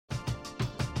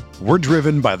We're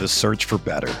driven by the search for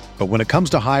better. But when it comes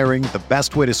to hiring, the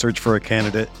best way to search for a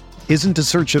candidate isn't to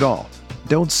search at all.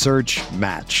 Don't search,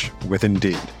 match with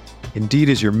Indeed. Indeed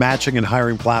is your matching and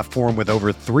hiring platform with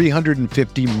over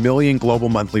 350 million global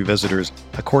monthly visitors,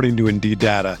 according to Indeed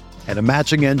data, and a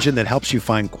matching engine that helps you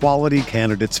find quality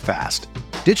candidates fast.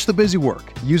 Ditch the busy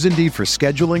work. Use Indeed for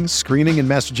scheduling, screening, and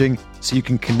messaging so you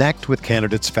can connect with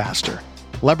candidates faster.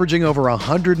 Leveraging over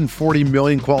 140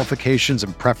 million qualifications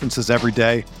and preferences every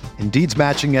day, Indeed's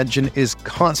matching engine is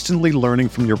constantly learning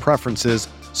from your preferences,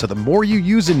 so the more you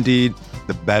use Indeed,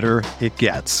 the better it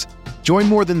gets. Join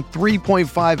more than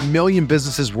 3.5 million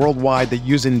businesses worldwide that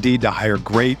use Indeed to hire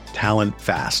great talent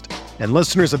fast. And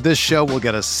listeners of this show will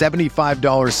get a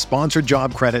 $75 sponsored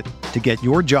job credit to get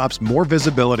your jobs more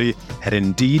visibility at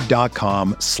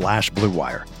Indeed.com/Blue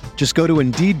Wire. Just go to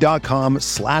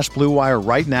Indeed.com/Blue Wire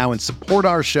right now and support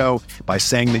our show by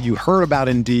saying that you heard about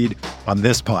Indeed on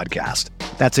this podcast.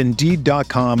 That's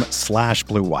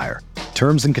Indeed.com/Blue Wire.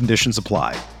 Terms and conditions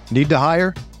apply. Need to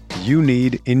hire? You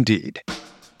need Indeed.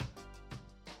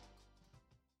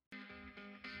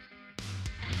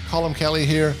 Colm Kelly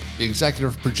here, the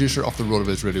executive producer of the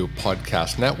RotoViz Radio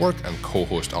Podcast Network and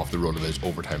co-host of the RotoViz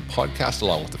Overtime Podcast,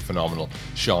 along with the phenomenal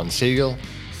Sean Siegel.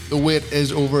 The wait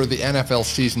is over, the NFL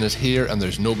season is here, and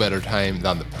there's no better time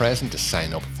than the present to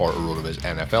sign up for a RotoViz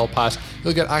NFL Pass.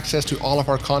 You'll get access to all of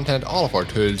our content, all of our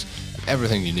tools,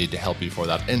 everything you need to help you for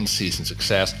that in-season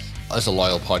success. As a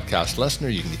loyal podcast listener,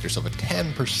 you can get yourself a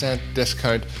 10%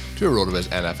 discount to a RotoViz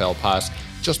NFL Pass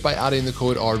just by adding the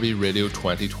code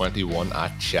RVRadio2021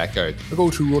 at checkout. Or go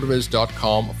to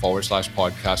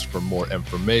rotoviz.com/podcast for more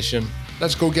information.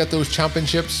 Let's go get those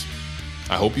championships.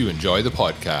 I hope you enjoy the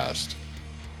podcast.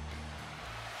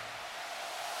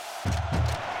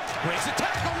 Breaks a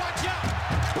tackle, watch out!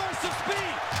 Burst of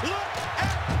speed! Look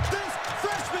at this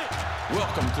freshman!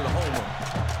 Welcome to the home of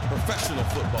professional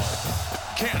football,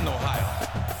 Canton, Ohio.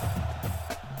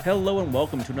 Hello and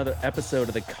welcome to another episode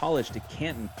of the College to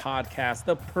Canton podcast,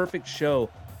 the perfect show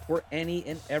for any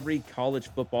and every college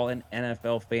football and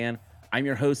NFL fan. I'm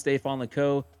your host, Stefan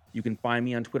Leco. You can find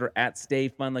me on Twitter at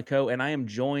StefanLeco, and I am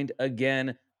joined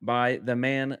again by the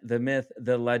man, the myth,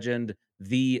 the legend,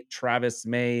 the Travis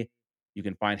May. You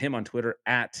can find him on Twitter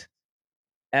at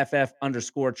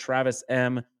FF_Travis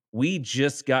M. We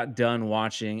just got done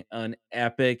watching an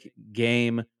epic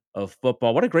game of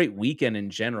football. What a great weekend in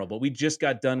general, but we just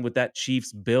got done with that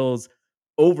Chiefs-Bills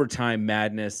overtime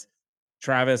madness.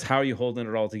 Travis, how are you holding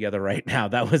it all together right now?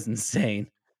 That was insane.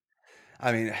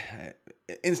 I mean,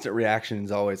 instant reaction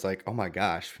is always like, "Oh my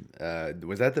gosh,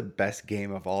 was that the best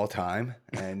game of all time?"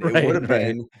 And it would have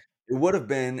been. It would have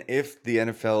been if the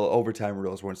NFL overtime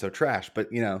rules weren't so trash. But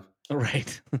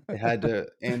Right. it had to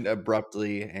end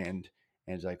abruptly and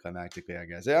anticlimactically, I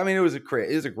guess. I mean, it was a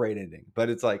great ending, but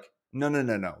it's like,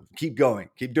 no, keep going,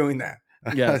 keep doing that.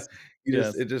 Yes.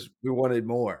 We wanted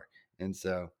more, and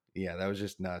so yeah, that was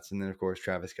just nuts. And then of course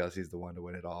Travis Kelce's the one to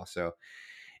win it all. So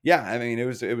yeah, I mean, it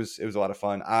was a lot of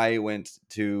fun. I went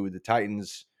to the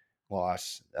Titans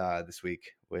loss this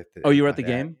week with. You were at the dad.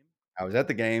 game? I was at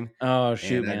the game. Oh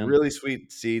shoot, and man! had really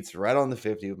sweet seats right on the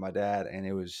 50 with my dad, and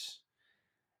it was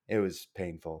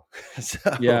painful. So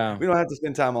Yeah. we don't have to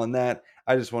spend time on that.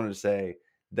 I just wanted to say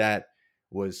that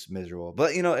was miserable.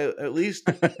 But at least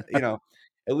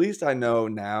at least I know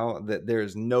now that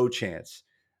there's no chance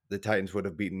the Titans would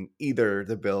have beaten either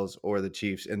the Bills or the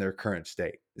Chiefs in their current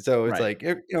state. So it's Right. like,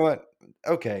 you know what?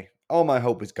 Okay, all my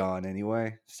hope is gone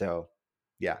anyway. So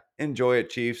yeah, enjoy it,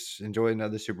 Chiefs. Enjoy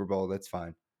another Super Bowl. That's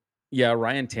fine. Yeah,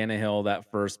 Ryan Tannehill, that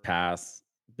first pass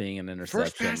being an First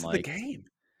interception, pass of the like game.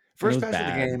 it First was pass of the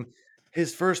bad. game.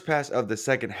 His first pass of the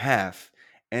second half,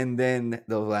 and then the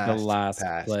The last last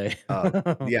pass play.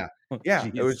 of yeah.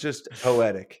 It was Jeez. just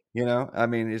poetic, I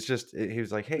mean, it's just he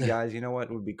was like, "Hey guys, you know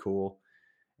what would be cool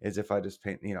is if I just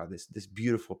paint, this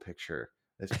beautiful picture,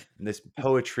 this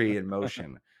poetry in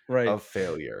motion Right. of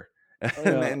failure." And,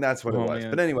 Yeah. and that's what it Oh was.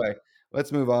 But man. anyway,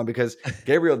 let's move on because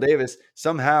Gabriel Davis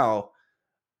somehow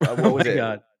what Oh was my it?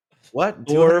 God. What? 4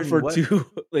 200 and for what? 2.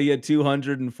 Yeah,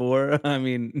 204. I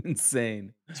mean,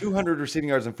 insane. 200 receiving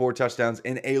yards and 4 touchdowns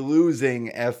in a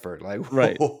losing effort. Like,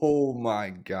 Right. oh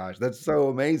my gosh, that's so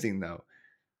amazing, though.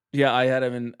 Yeah, I had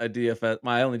him in a DFS.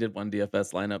 I only did one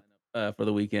DFS lineup for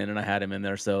the weekend, and I had him in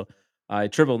there, so I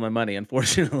tripled my money.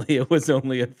 Unfortunately, it was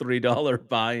only a $3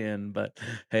 buy-in, but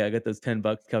hey, I got those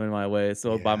 $10 coming my way,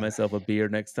 so I'll buy Yeah. myself a beer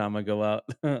next time I go out.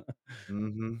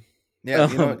 hmm Yeah,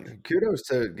 um, kudos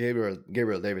to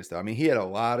Gabriel Davis, though. I mean, he had a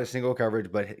lot of single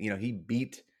coverage, but he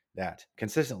beat that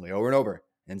consistently over and over,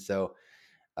 and so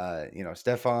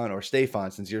Stefan or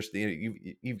Stefan, since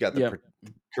you've got the Yep.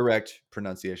 correct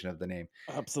pronunciation of the name.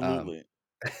 Um, Absolutely.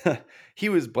 he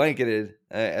was blanketed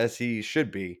as he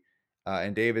should be,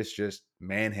 and Davis just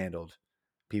manhandled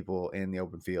people in the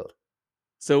open field.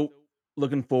 So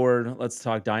looking forward, let's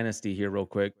talk dynasty here real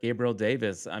quick. Gabriel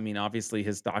Davis. I mean, obviously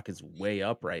his stock is way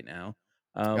up right now.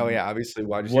 Oh Um, yeah, obviously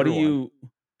wide what do receiver one.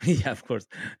 you yeah, of course.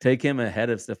 Take him ahead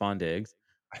of Stephon Diggs.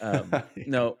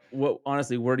 No, what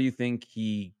honestly, where do you think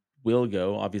he will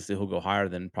go? Obviously, he'll go higher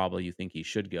than probably you think he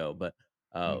should go, but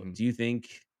Mhm. do you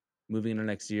think moving into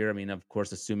next year, I mean, of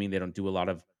course, assuming they don't do a lot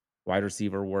of wide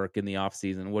receiver work in the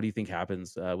offseason, what do you think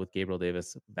happens with Gabriel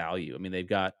Davis value? I mean, they've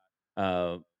got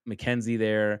McKenzie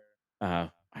there.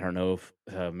 I don't know if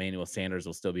Manuel Sanders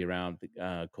will still be around.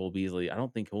 Cole Beasley. I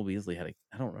don't think Cole Beasley I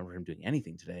don't remember him doing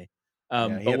anything today.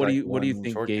 Yeah, he But had like what do you one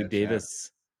think short Gabe catch. Yeah,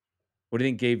 Davis? What do you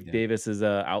think Gabe yeah, Davis's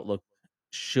outlook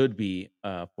should be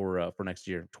for next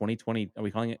year? 2020? Are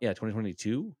we calling it? Yeah,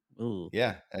 2022. Ooh,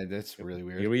 yeah. That's really here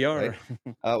weird, we right?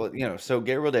 are. So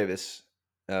Gabriel Davis,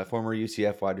 former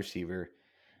UCF wide receiver,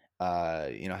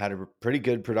 had a pretty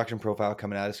good production profile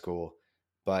coming out of school.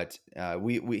 But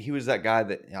he was that guy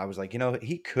that I was like,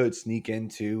 he could sneak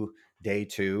into day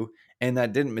two, and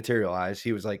that didn't materialize.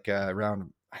 He was like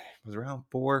round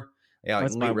four, yeah, like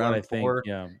That's my late what I round think. four,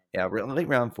 Yeah. yeah, late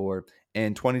round four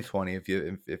in 2020. If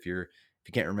you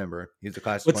can't remember, he was the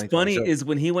class of What's 2020. funny So is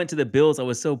when he went to the Bills, I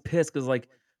was so pissed because, like,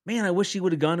 man, I wish he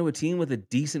would have gone to a team with a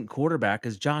decent quarterback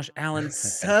because Josh Allen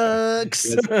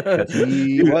sucks. because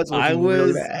he Dude, was looking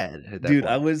really bad at that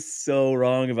I point. was so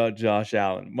wrong about Josh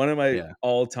Allen. One of my Yeah,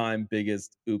 all-time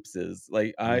biggest oopses.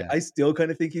 Like, yeah, I still kind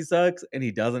of think he sucks, and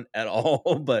he doesn't at all.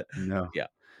 But no, yeah,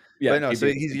 yeah, but no. Gabe So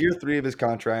Davis, he's good year choice. three of his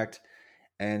contract.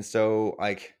 And so,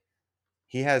 like,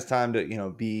 he has time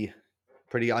to, be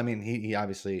pretty. I mean, he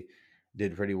obviously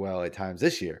did pretty well at times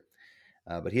this year,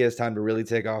 but he has time to really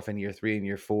take off in year three and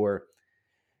year four,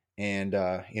 and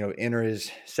enter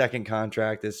his second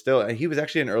contract. Is still, he was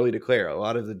actually an early declare. A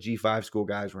lot of the G5 school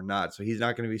guys were not, so he's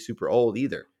not going to be super old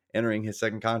either, entering his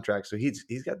second contract. So he's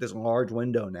got this large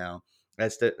window now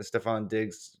as Stephon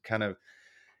Diggs kind of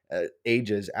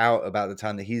ages out about the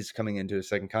time that he's coming into his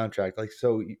second contract. Like,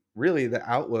 so really the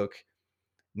outlook,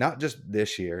 not just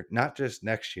this year, not just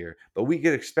next year, but we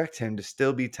could expect him to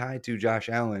still be tied to Josh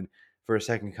Allen for a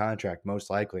second contract, most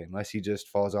likely, unless he just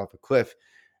falls off a cliff.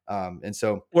 And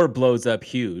so, Or blows up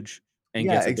huge and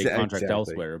yeah, gets a big contract exactly,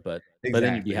 elsewhere, but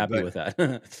then you'd be exactly. happy But with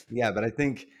that. yeah, but I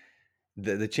think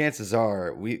the chances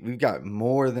are we've got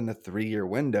more than a 3-year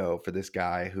window for this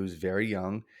guy who's very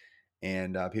young,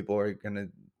 and people are going to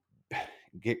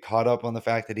get caught up on the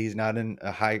fact that he's not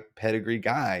a high pedigree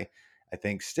guy. I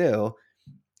think still,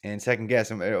 and second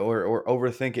guess him or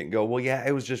overthink it and go, well, yeah,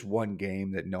 it was just one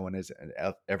game that no one has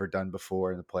ever done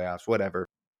before in the playoffs, whatever.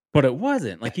 But it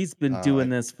wasn't. Like, he's been doing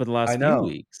Like, this for the I last few know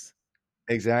weeks.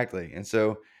 exactly, and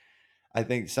so I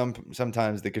think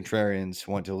sometimes the contrarians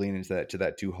want to lean into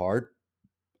that too hard,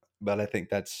 but I think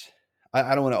that's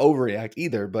I don't want to overreact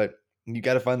either, but you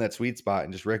got to find that sweet spot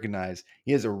and just recognize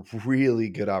he has a really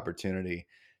good opportunity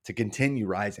to continue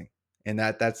rising, and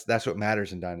that's what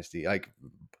matters in dynasty. Like,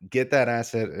 get that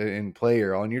asset and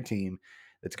player on your team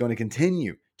that's going to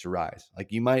continue to rise.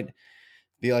 Like, you might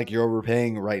feel like you're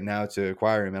overpaying right now to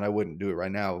acquire him, and I wouldn't do it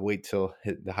right now. Wait till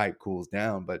the hype cools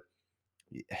down, but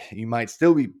you might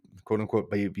still be quote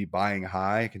unquote be buying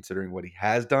high considering what he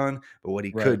has done, but what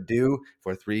he Right. could do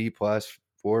for 3 plus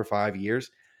 4 or 5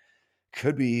 years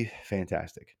could be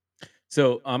fantastic.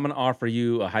 So I'm going to offer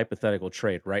you a hypothetical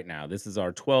trade right now. This is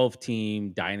our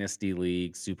 12-team dynasty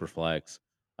league, Superflex.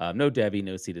 No Debbie,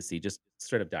 no C2C, just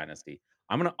straight up dynasty.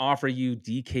 I'm going to offer you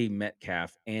DK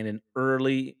Metcalf and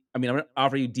I'm going to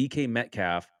offer you DK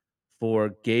Metcalf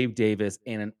for Gabe Davis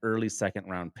and an early second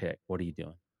round pick. What are you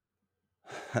doing?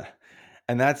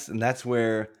 And that's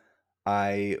where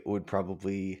I would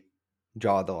probably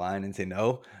draw the line and say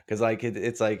no, because like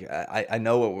it's like I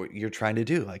know what you're trying to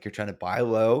do. Like, you're trying to buy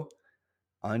low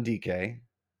on DK,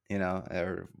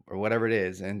 or whatever it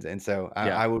is, and so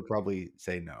Yeah. I would probably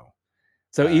say no.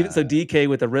 So even Uh, so DK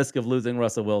with the risk of losing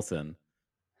Russell Wilson,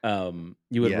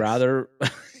 you would yes, rather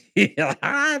yeah,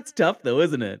 it's tough though,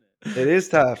 isn't it? it is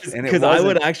tough, and it Because I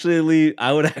would wasn't, actually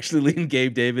lean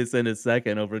Gabe Davis in a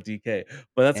second over DK,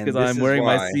 but that's because and this I'm is wearing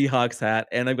my why. Seahawks hat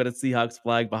and I've got a Seahawks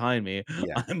flag behind me.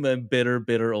 Yeah, I'm a bitter,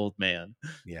 bitter old man.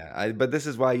 yeah. But this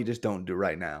is why you just don't do it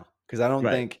right now, because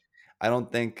Right. I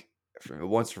don't think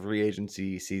once free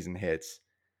agency season hits,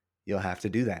 you'll have to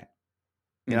do that.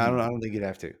 I Mhm. don't think you'd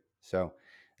have to. So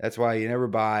that's why you never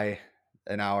buy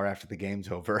an hour after the game's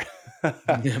over.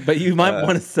 Yeah, but you might uh,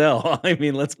 want to sell. I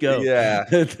mean, let's go. yeah,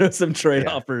 Throw some trade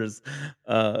yeah. offers.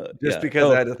 Just Yeah. because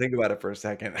I Oh, had to think about it for a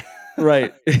second.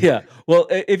 right. Yeah. Well,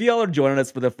 if y'all are joining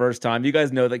us for the first time, you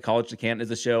guys know that College to Canton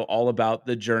is a show all about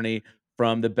the journey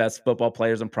from the best football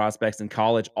players and prospects in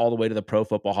college all the way to the Pro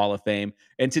Football Hall of Fame.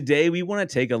 And today we want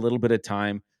to take a little bit of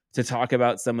time to talk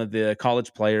about some of the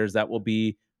college players that will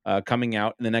be coming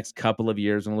out in the next couple of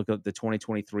years and look at the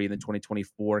 2023 and the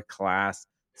 2024 class.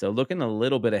 So looking a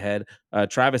little bit ahead,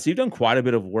 Travis, you've done quite a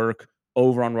bit of work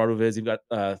over on RotoViz. You've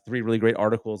got 3 really great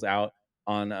articles out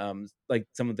on like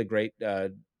some of the great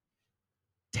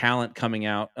talent coming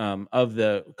out of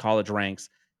the college ranks.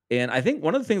 And I think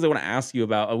one of the things I want to ask you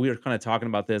about, we were kind of talking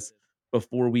about this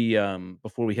before we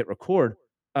hit record,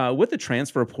 with the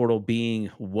transfer portal being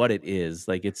what it is,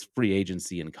 like it's free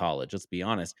agency in college. Let's be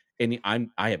honest, and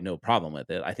I have no problem with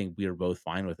it. I think we are both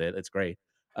fine with it. It's great.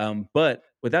 But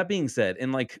with that being said,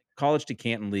 in like college to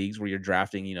Canton leagues where you're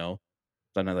drafting,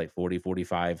 sometimes like 40,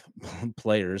 45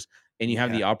 players, and you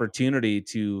have Yeah. the opportunity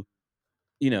to,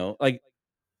 like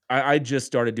I just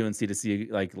started doing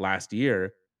C2C like last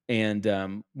year. And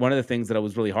one of the things that it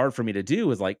was really hard for me to do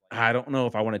was like, I don't know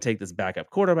if I want to take this backup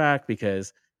quarterback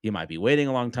because he might be waiting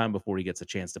a long time before he gets a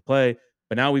chance to play.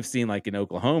 But now we've seen like in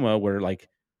Oklahoma where like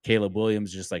Caleb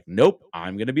Williams just like, nope,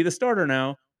 I'm going to be the starter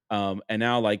now. And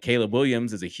now like Caleb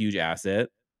Williams is a huge asset.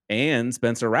 And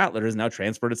Spencer Rattler is now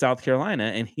transferred to South Carolina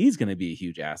and he's going to be a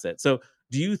huge asset. So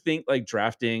do you think like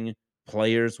drafting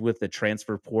players with the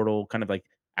transfer portal kind of like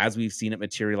as we've seen it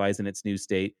materialize in its new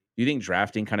state, do you think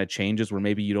drafting kind of changes where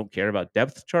maybe you don't care about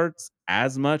depth charts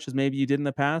as much as maybe you did in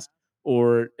the past?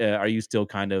 Or are you still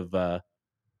kind of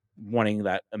wanting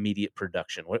that immediate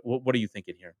production? What are you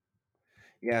thinking here?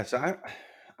 Yeah, so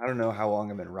I don't know how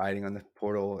long I've been riding on the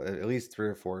portal, at least 3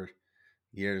 or 4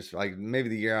 years. Like maybe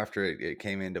the year after it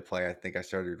came into play, I think I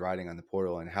started riding on the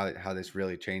portal and how this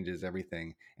really changes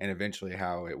everything, and eventually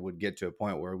how it would get to a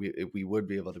point where we would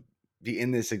be able to be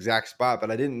in this exact spot. But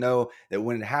I didn't know that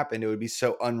when it happened, it would be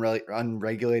so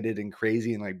unregulated and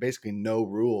crazy, and like basically no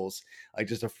rules, like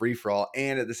just a free for all.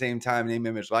 And at the same time, name,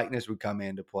 image, likeness would come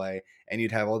into play, and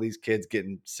you'd have all these kids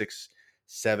getting 6,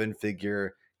 7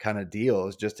 figure kind of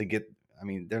deals just to get. I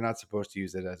mean, they're not supposed to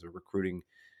use it as a recruiting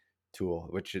tool,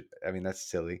 which I mean that's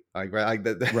silly. Like right, like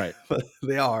that, Right. but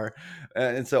they are,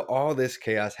 and so all this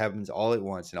chaos happens all at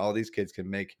once, and all these kids can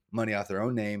make money off their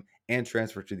own name and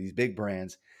transfer to these big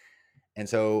brands. And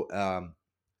so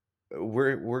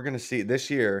we're gonna see this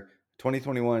year,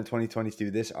 2021 and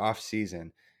 2022, this off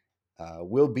season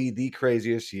will be the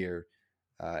craziest year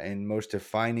and most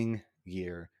defining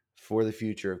year for the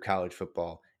future of college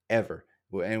football ever.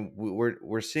 And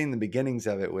we're seeing the beginnings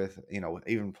of it with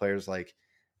even players like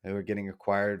who are getting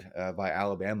acquired by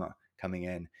Alabama coming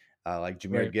in, like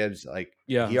Jameer Right. Gibbs. Like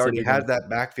Yeah, he it's a already big has one. that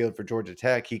backfield for Georgia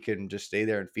Tech. He can just stay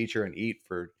there and feature and eat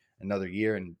for another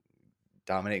year and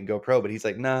dominate and go pro. But he's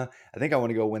like, nah, I think I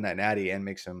want to go win that natty and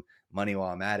make some money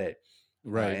while I'm at it.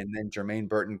 Right. And then Jermaine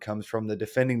Burton comes from the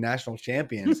defending national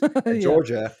champions at Yeah.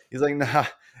 Georgia. He's like, nah,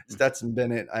 Stetson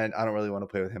Bennett, I don't really want to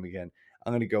play with him again.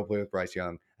 I'm going to go play with Bryce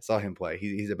Young. I saw him play.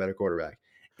 He's a better quarterback.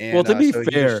 Well, And to be so he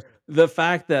just, fair, the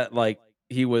fact that like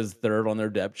he was third on their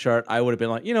depth chart, I would have been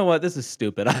like, you know what, this is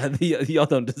stupid. Y'all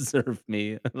don't deserve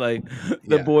me. Like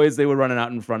the yeah, boys they were running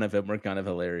out in front of him were kind of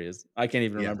hilarious. I can't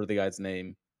even yeah, remember the guy's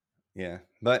name. yeah.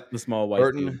 But The small white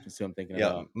Burton, dude, just who I'm thinking yeah,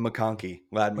 about. McConkey,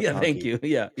 Lad Yeah, thank McConkey. you.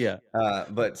 Yeah, yeah.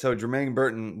 But so Jermaine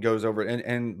Burton goes over,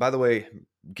 and by the way,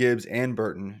 Gibbs and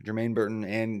Burton, Jermaine Burton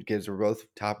and Gibbs were both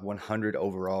top 100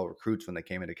 overall recruits when they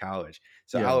came into college.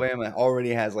 So Yeah. Alabama already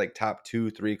has like top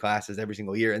 2, 3 classes every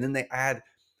single year, and then they add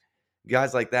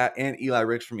guys like that and Eli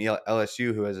Ricks from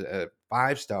LSU, who has a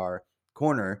 5-star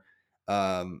corner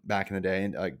back in the day,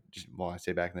 and I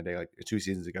say back in the day, like 2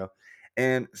 seasons ago,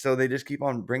 and so they just keep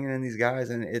on bringing in these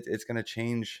guys, and it's going to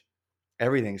change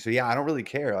everything. So yeah, I don't really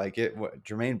care. Like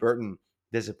Jermaine Burton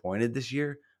disappointed this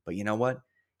year, but you know what?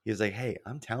 He was like, "Hey,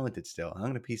 I'm talented still. I'm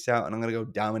gonna peace out and I'm gonna go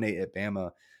dominate at Bama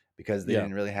because they Yeah.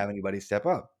 didn't really have anybody step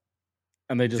up."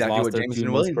 And they just Exactly lost what their 2 Jameson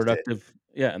most Williams did. productive.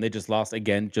 Yeah, and they just lost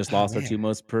again, just Oh lost their man, 2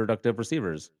 most productive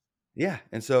receivers. yeah.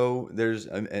 And so there's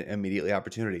immediately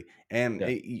opportunity. And Yeah.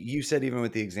 you said even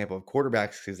with the example of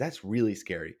quarterbacks, because that's really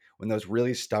scary when those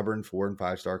really stubborn 4 and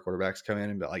 5 star quarterbacks come in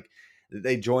and like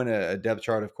they join a depth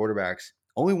chart of quarterbacks.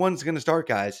 Only one's going to start,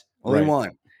 guys. Only Right.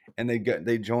 one. And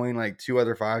they join like 2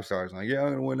 other 5 stars. Like, yeah,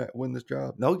 I'm going to win this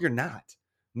job. No, you're not.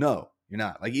 No, you're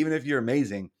not. Like even if you're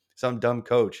amazing, some dumb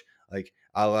coach like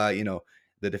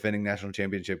the defending national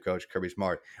championship coach Kirby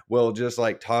Smart will just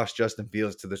like toss Justin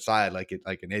Fields to the side like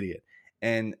an idiot.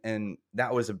 And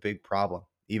that was a big problem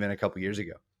even a couple years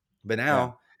ago. But Yeah.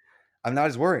 now I'm not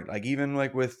as worried. Like even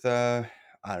like with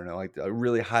I don't know, like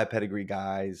really high pedigree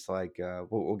guys, like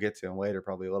we'll get to him later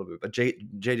probably a little bit. But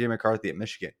JJ McCarthy at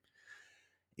Michigan,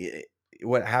 i-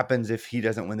 what happens if he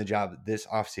doesn't win the job this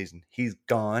offseason? He's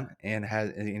gone and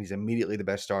he's immediately the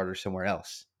best starter somewhere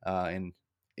else. And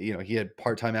he had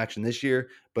part-time action this year,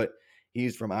 but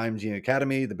he's from IMG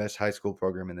Academy, the best high school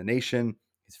program in the nation.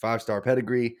 He's 5-star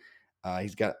pedigree.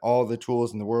 He's got all the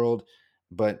tools in the world,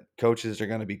 but coaches are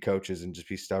going to be coaches and just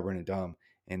be stubborn and dumb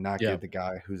and not Yeah. give the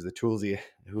guy who's the toolsy,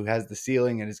 who has the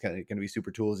ceiling and is going to be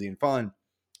super toolsy and fun,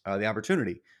 the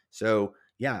opportunity. So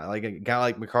yeah, like a guy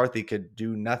like McCarthy could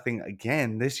do nothing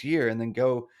again this year and then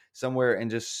go somewhere and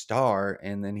just star,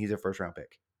 and then he's a first round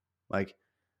pick. Like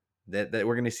that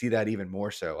we're going to see that even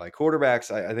more so. Like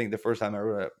quarterbacks, I think the first time I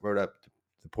wrote up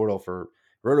the portal for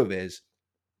RotoViz,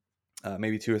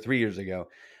 maybe 2 or 3 years ago,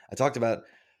 I talked about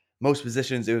most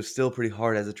positions. It was still pretty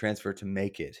hard as a transfer to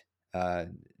make it, uh,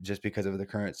 just because of the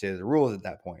current state of the rules at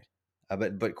that point.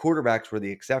 But quarterbacks were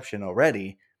the exception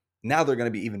already. Now they're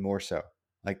going to be even more so.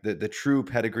 Like the true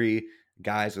pedigree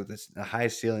guys with the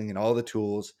highest ceiling and all the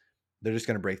tools, they're just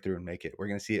going to break through and make it. We're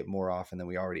going to see it more often than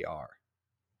we already are.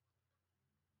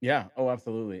 Yeah. Oh,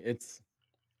 absolutely.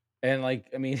 And like,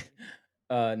 I mean,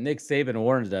 Nick Saban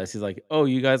warned us. He's like, "Oh,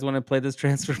 you guys want to play this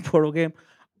transfer portal game?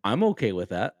 I'm okay with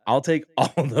that. I'll take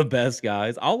all the best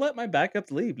guys. I'll let my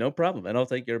backups leave, no problem, and I'll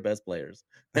take your best players,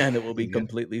 and it will be Yeah,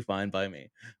 completely fine by me."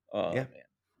 Oh yeah,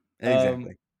 man.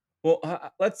 exactly. Well,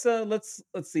 let's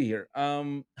see here.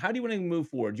 How do you want to move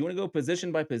forward? Do you want to go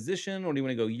position by position, or do you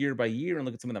want to go year by year and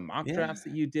look at some of the mock Yeah. drafts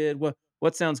that you did?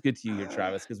 What sounds good to you here,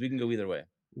 Travis? Because we can go either way.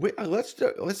 Let's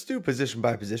do position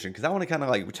by position because I want to kind of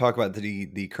like talk about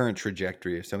the current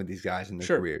trajectory of some of these guys in their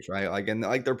Sure. careers, right? Like and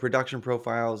like their production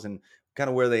profiles and kind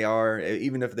of where they are,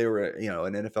 even if they were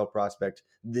an NFL prospect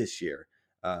this year,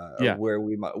 or Yeah.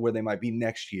 where they might be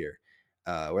next year,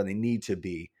 where they need to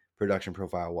be production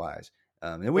profile wise.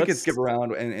 And we could skip Let's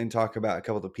around and talk about a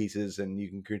couple of the pieces, and you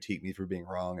can critique me for being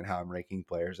wrong and how I'm ranking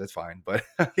players. That's fine, but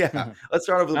yeah, let's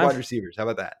start off with I'm wide receivers. How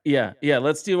about that? Yeah, yeah,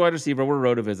 let's do wide receiver. We're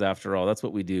Rotoviz after all. That's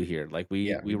what we do here. Like we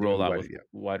Yeah, we we do roll out wide. with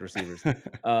wide receivers.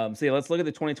 Yeah. So yeah, let's look at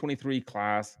the 2023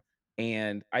 class.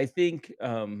 And I think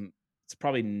it's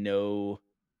probably no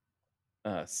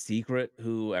secret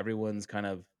who everyone's kind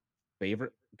of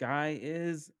favorite guy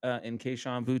is in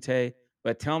Keishawn Butte.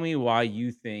 But tell me why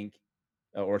you think,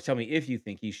 or tell me if you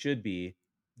think he should be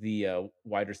the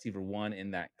wide receiver one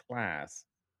in that class,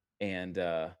 and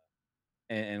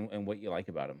and what you like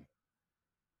about him.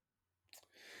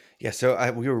 Yeah,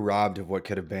 so we were robbed of what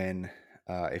could have been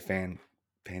a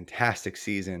fantastic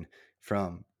season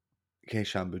from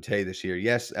Keishawn Butte this year.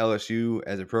 Yes, LSU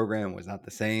as a program was not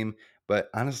the same, but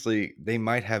honestly, they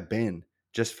might have been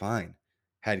just fine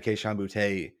had Keishawn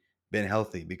Butte been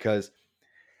healthy. Because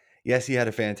yes, he had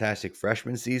a fantastic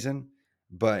freshman season,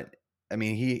 but I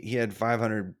mean, he had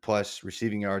 500 plus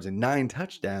receiving yards and 9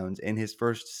 touchdowns in his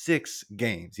first 6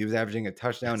 games. He was averaging a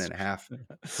touchdown That's and a half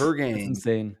per that's game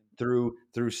insane. through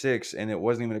 6, and it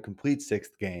wasn't even a complete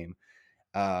 6th game.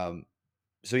 Um,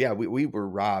 so yeah, we were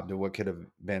robbed of what could have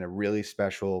been a really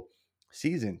special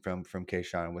season from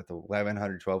Kayshawn with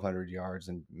 1,100, 1,200 yards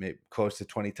and close to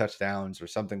 20 touchdowns or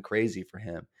something crazy for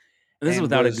him. And this is And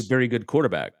without a was very good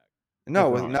quarterback, no, if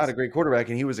we're was not a honest. great quarterback,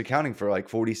 and he was accounting for like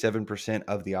 47%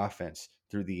 of the offense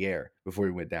through the air before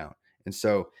he went down. And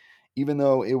so, even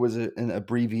though it was an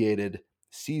abbreviated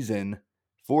season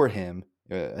for him,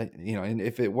 and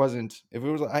if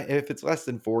if it's less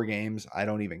than 4 games, I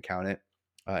don't even count it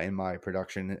in my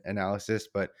production analysis.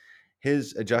 But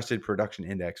his adjusted production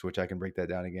index, which I can break that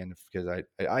down again because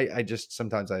I just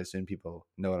sometimes I assume people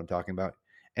know what I'm talking about,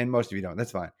 and most of you don't.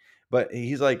 That's fine. But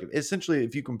he's like essentially,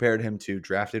 if you compared him to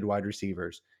drafted wide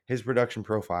receivers, his production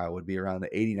profile would be around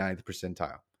the 89th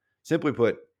percentile. Simply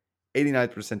put,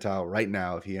 89th percentile right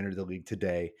now, if he entered the league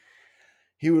today,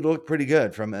 he would look pretty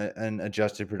good from an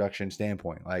adjusted production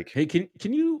standpoint. Like, Hey, can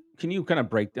you kind of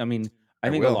break I mean, I I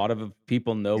think a will. lot of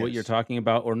people know what you're Yes. talking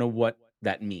about or know what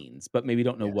that means, but maybe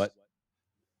don't know Yes.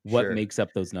 what Sure. makes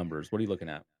up those numbers. What are you looking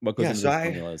at? What goes Yeah. into So those I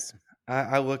formulas? I,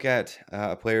 I look at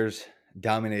a player's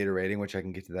dominator rating, which I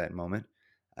can get to that in a moment.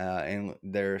 And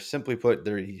they're simply put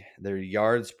their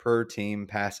yards per team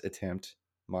pass attempt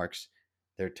marks,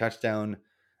 their touchdowns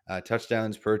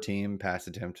per team pass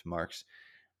attempt marks.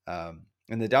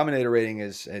 And the dominator rating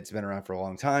it's been around for a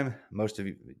long time. Most of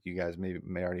you guys may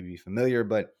already be familiar,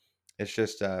 but it's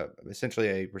just essentially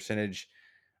a percentage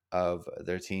of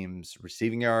their team's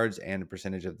receiving yards and a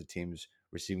percentage of the team's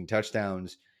receiving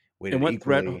touchdowns And weighted what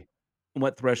threat equally.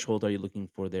 What threshold are you looking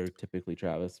for there typically,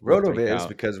 Travis, for a RotoViz, breakout?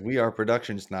 because we are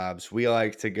production snobs, we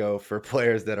like to go for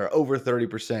players that are over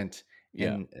 30%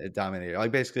 Yeah. in a dominator,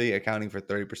 like basically accounting for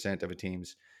 30% of a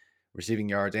team's receiving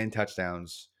yards and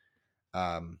touchdowns.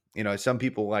 Some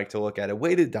people like to look at a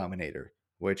weighted dominator,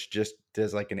 which just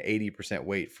does like an 80%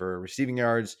 weight for receiving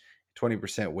yards,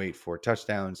 20% weight for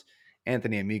touchdowns.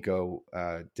 Anthony Amico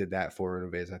did that for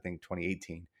RotoViz, I think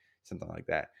 2018, something like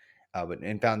that.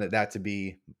 And found that to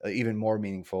be even more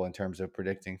meaningful in terms of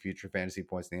predicting future fantasy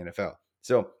points in the NFL.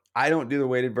 So I don't do the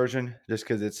weighted version just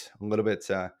because it's a little bit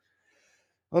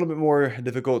more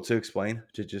difficult to explain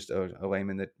to just a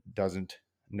layman that doesn't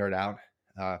nerd out.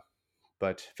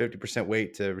 But 50%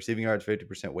 weight to receiving yards,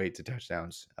 50% weight to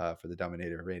touchdowns for the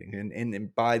dominator rating.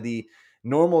 And by the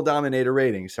normal dominator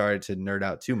rating, sorry to nerd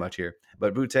out too much here,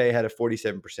 but Boutte had a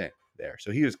 47% there.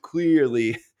 So he was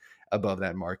clearly above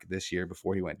that mark this year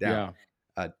before he went down.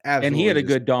 Yeah. And he had Absolutely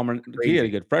a just good he had a crazy.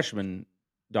 good freshman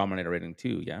dominator rating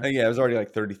too, yeah? Yeah, it was already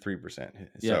like 33%.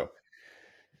 Yeah.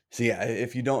 So yeah,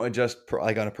 if you don't adjust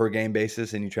like on a per game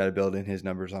basis and you try to build in his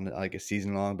numbers on like a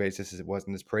season long basis, it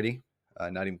wasn't as pretty,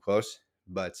 not even close.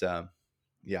 But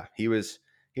yeah, he was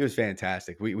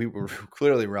fantastic. We were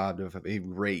clearly robbed of a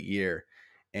great year,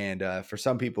 and for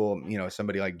some people,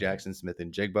 somebody like Jackson Smith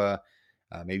and Jigba,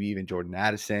 maybe even Jordan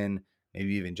Addison,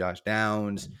 maybe even Josh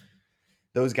Downs,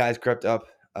 those guys crept up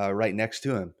right next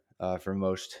to him for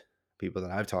most people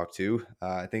that I've talked to.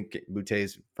 I think Boutte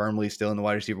is firmly still in the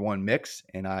wide receiver one mix,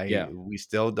 and Yeah. we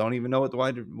still don't even know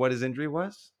what his injury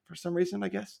was for some reason, I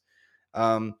guess.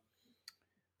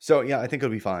 So yeah, I think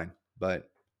it'll be fine.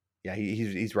 But yeah,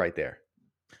 he's right there.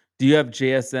 Do you have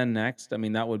JSN next? I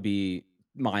mean, that would be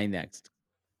my next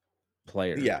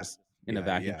player Yeah, just in a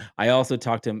vacuum. yeah. I also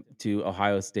talked to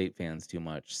Ohio State fans too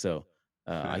much, so,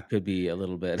 I could be a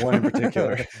little bit One in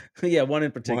particular. Yeah, one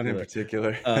in One in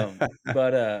particular. particular.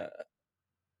 But,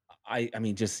 I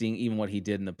mean, just seeing even what he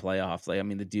did in the playoffs, like, I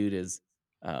mean, the dude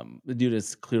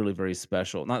is clearly very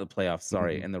special. Not the playoffs,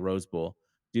 sorry, Mhm, in the Rose Bowl.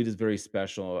 Dude is very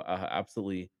special,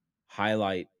 absolutely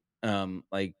highlight,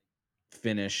 like,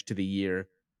 finish to the year.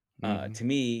 mhm. To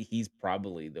me, he's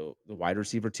probably the wide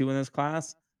receiver 2 in this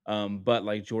class. But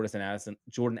like Jordan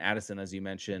Addison, as you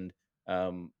mentioned,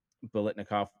 um,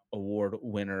 Biletnikoff Award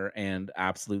winner and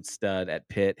absolute stud at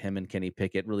Pitt. Him and Kenny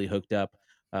Pickett really hooked up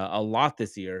a lot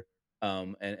this year,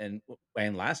 and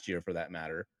last year for that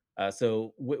matter.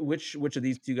 So which of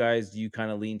these two guys do you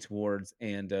kind of lean towards,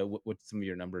 and what some of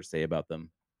your numbers say about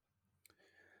them?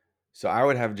 So I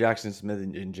would have Jackson Smith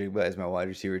and Jigba as my wide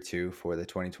receiver 2 for the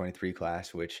 2023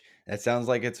 class, which that sounds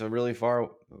like it's a really far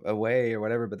away or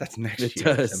whatever, but that's next It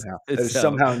year does. somehow. That It's is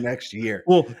somehow next year.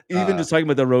 Well, even Uh, just talking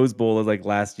about the Rose Bowl is like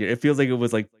last year. It feels like it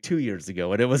was like 2 years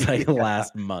ago, and it was like yeah.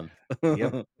 last month.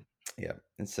 Yep. Yep.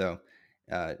 And so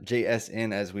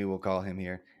JSN, as we will call him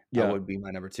here, Yeah. would be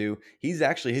my number 2. He's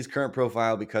actually his current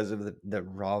profile because of the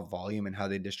raw volume and how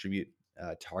they distribute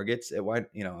targets at wide.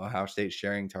 Ohio State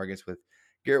sharing targets with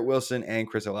Garrett Wilson and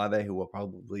Chris Olave, who will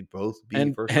probably both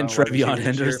be first And round wide Trevion receivers this year.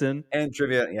 Henderson.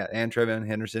 And Trevion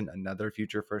Henderson, another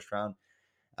future first round,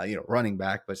 running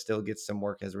back, but still gets some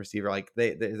work as a receiver. Like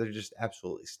they're just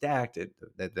absolutely stacked at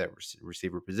that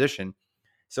receiver position.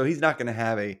 So he's not going to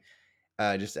have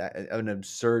an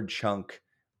absurd chunk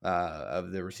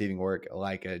of the receiving work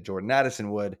like a Jordan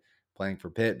Addison would playing for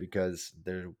Pitt because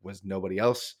there was nobody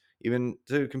else even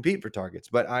to compete for targets.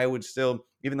 But I would still,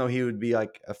 even though he would be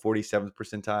like a 47th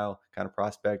percentile kind of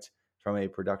prospect from a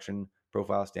production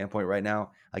profile standpoint right now,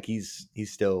 like he's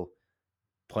still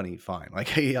plenty fine. Like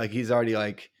he's already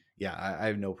yeah, I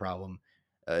have no problem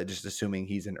just assuming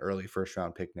he's an early first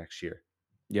round pick next year.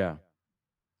 Yeah.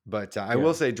 But I will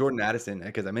Yeah. say Jordan Addison,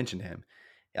 because I mentioned him,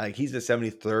 like he's a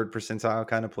 73rd percentile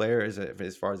kind of player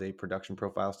as far as a production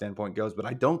profile standpoint goes. But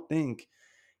I don't think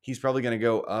he's probably going to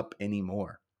go up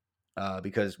anymore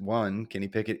because one, Kenny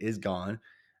Pickett is gone.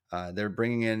 They're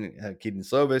bringing in Keaton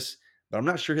Slovis, but I'm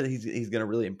not sure that he's going to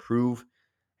really improve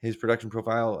his production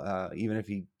profile, even if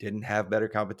he didn't have better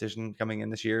competition coming in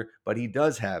this year. But he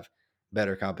does have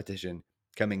better competition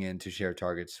coming in to share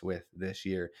targets with this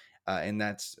year. And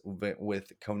that's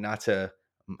with Konata.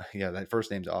 Yeah, that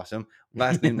first name's awesome.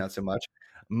 Last name, not so much.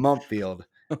 Mumpfield.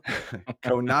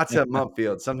 Konata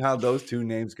Mumpfield. Somehow those two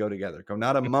names go together.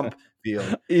 Konata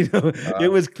Mumpfield.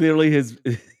 It was clearly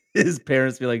his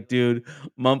parents be like, "Dude,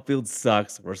 Mumfield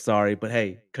sucks. We're sorry, but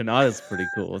hey, Kanata's pretty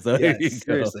cool." So here Yeah, you go.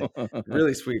 seriously.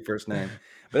 Really sweet first name.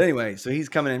 But anyway, so he's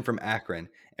coming in from Akron.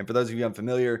 And for those of you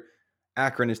unfamiliar,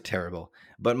 Akron is terrible,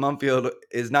 but Mumfield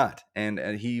is not. And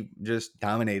he just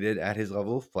dominated at his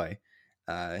level of play.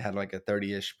 Had like a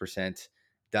 30-ish%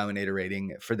 dominator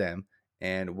rating for them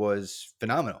and was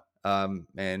phenomenal.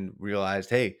 and realized,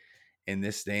 hey, in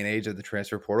this day and age of the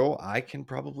transfer portal, I can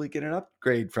probably get an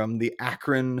upgrade from the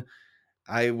Akron,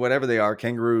 whatever they are,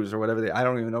 Kangaroos or whatever I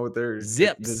don't even know what they're the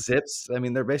Zips. Zips. I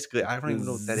mean, they're basically, I don't The even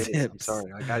know what that is. I'm Zips.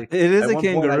 sorry. Like It is at a one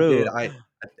point I did. kangaroo.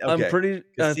 Okay,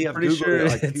 because see, I'm I've pretty Googled sure it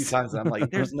like a few it's times, and I'm like,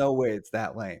 there's no way it's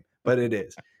that lame, but it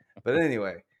is. But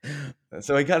anyway,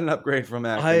 so he got an upgrade from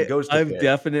Akron, goes to I've Pitt.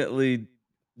 definitely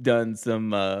done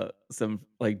some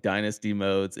like dynasty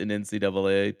modes in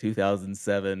NCAA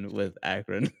 2007 with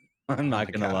Akron. I'm Oh not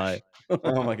my gonna lie. gosh.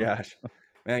 Oh my gosh.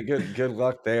 Man, good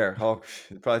luck there. Oh,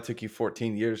 it probably took you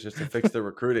 14 years just to fix the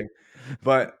recruiting.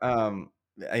 But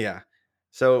yeah.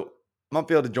 So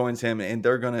Montfield joins him and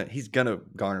he's gonna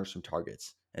garner some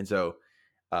targets. And so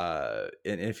and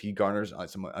if he garners on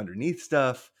some underneath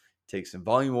stuff, takes some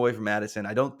volume away from Addison,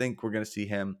 I don't think we're gonna see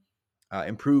him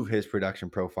improve his production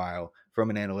profile from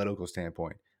an analytical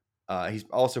standpoint. He's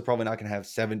also probably not gonna have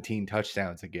 17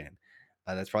 touchdowns again.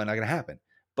 That's probably not gonna happen.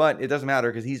 But it doesn't matter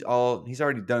because he's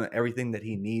already done everything that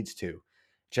he needs to,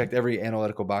 checked every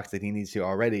analytical box that he needs to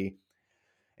already,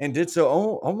 and did so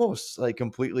almost like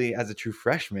completely as a true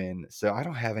freshman. So I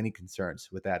don't have any concerns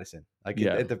with Addison. Like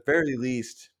Yeah. at the very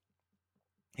least,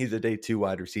 he's a day 2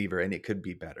 wide receiver, and it could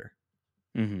be better.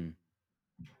 Mhm.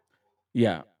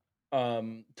 Yeah.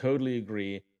 Totally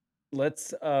agree. Let's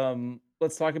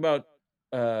talk about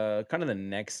kind of the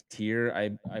next tier.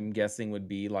 I'm guessing would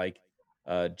be like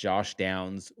Josh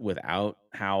Downs without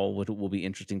Howell, which will be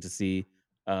interesting to see.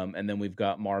 And then we've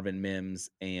got Marvin Mims,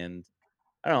 and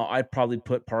I don't know, I'd probably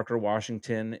put Parker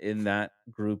Washington in that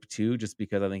group too, just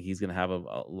because I think he's gonna have a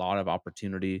lot of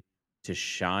opportunity to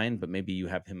shine, but maybe you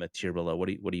have him a tier below. What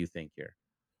do you think here?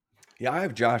 Yeah, I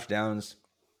have Josh Downs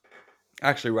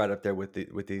actually right up there with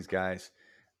these guys,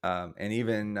 and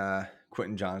even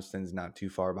Quentin Johnston's not too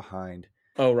far behind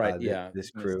Oh, right. Yeah.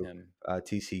 this Missed crew, him.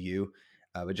 TCU.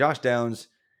 But Josh Downs,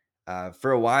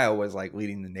 for a while, was like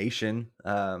leading the nation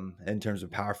in terms of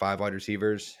Power Five wide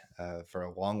receivers for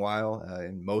a long while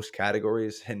in most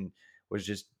categories, and was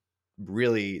just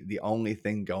really the only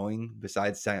thing going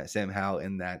besides Sam Howell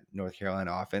in that North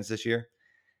Carolina offense this year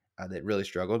that really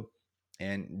struggled.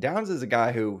 And Downs is a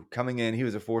guy who coming in, he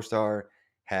was a 4-star,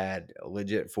 had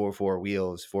legit 4.4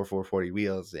 wheels, 4.440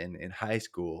 wheels in high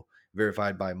school,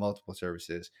 verified by multiple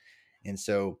services. And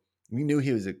so we knew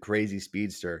he was a crazy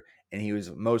speedster, and he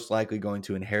was most likely going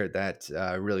to inherit that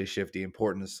really shifty,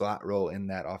 important slot role in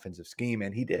that offensive scheme.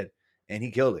 And he did, and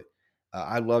he killed it.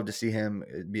 I'd love to see him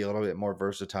be a little bit more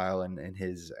versatile in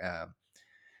his, I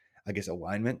guess,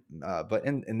 alignment. But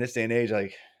in this day and age,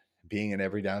 like being an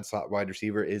every down slot wide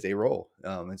receiver is a role.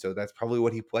 And so that's probably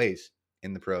what he plays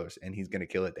in the pros, and he's going to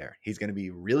kill it there. He's going to be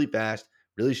really fast,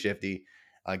 really shifty.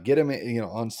 Get him,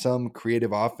 on some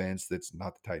creative offense that's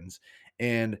not the Titans,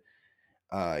 and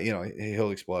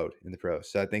he'll explode in the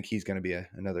pros. So I think he's going to be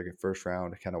another first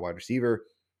round kind of wide receiver.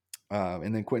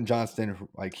 And then Quentin Johnston,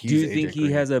 like Do he's you think AJ he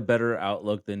Green. has a better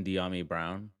outlook than De'Ami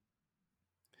Brown?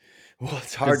 Well,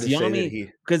 it's hard Because to say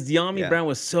that De'Ami yeah, Brown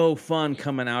was so fun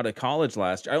coming out of college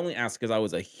last year. I only asked because I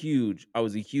was a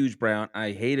huge Brown.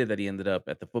 I hated that he ended up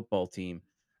at the football team.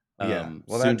 yeah.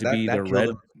 Well, Soon to be that killed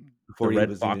him the before he Red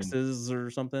was even. Foxes or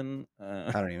something.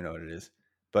 I don't even know what it is.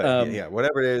 But Um, yeah,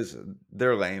 whatever it is,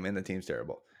 they're lame and the team's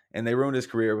terrible. And they ruined his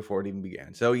career before it even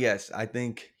began. So yes, I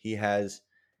think he has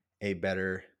a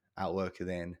better outlook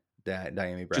than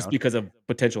Diami just Brown. because of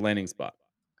potential landing spot.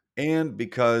 And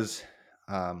because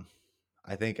um,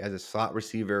 I think as a slot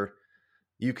receiver,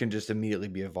 you can just immediately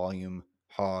be a volume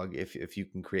hog if you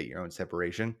can create your own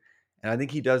separation. And I think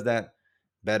he does that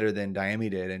better than Diami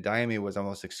did. And Diami was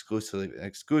almost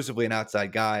exclusively an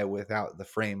outside guy without the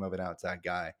frame of an outside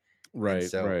guy. And Right,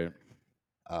 so right.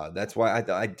 that's why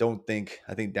I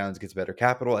think Downs gets better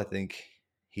capital. I think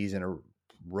he's in a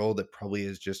role that probably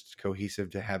is just cohesive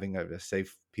to having a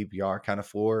safe PPR kind of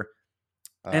floor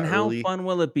And how early. fun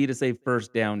will it be to say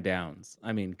first down downs?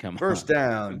 I mean, come First on.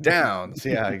 down, Downs.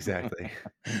 Yeah, exactly.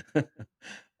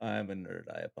 I'm a nerd.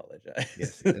 I Yes.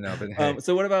 apologize. No, but hey,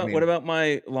 So what I about mean,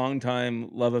 my longtime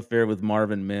love affair with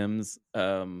Marvin Mims?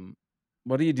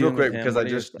 What are you real doing with quick him? because I What are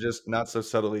your just not so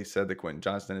subtly said that Quentin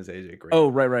Johnston is AJ Oh,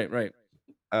 Green. right, right, right.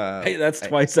 Uh, Hey, that's I,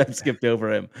 twice I've skipped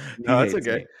over him. no, He that's hates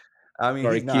okay. me. I mean,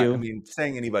 Sorry, he's not. I Q. mean,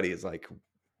 saying anybody is like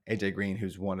AJ Green,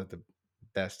 who's one of the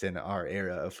best in our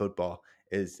era of football,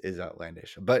 is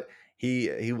outlandish. But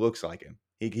he looks like him.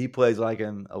 He plays like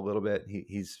him a little bit.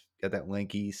 He's got that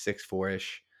lanky 6'4"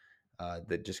 ish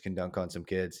that just can dunk on some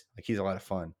kids. Like he's a lot of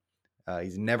fun.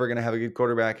 He's never going to have a good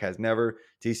quarterback. Has never.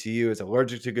 TCU is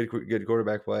allergic to good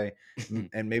quarterback play,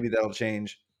 and maybe that'll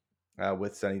change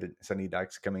with Sonny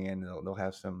Dykes coming in. They'll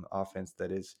have some offense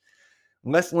that is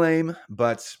less lame,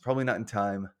 but probably not in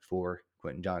time for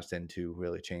Quentin Johnston to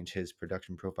really change his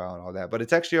production profile and all that. But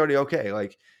it's actually already okay.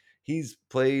 Like he's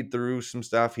played through some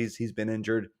stuff. He's been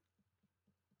injured.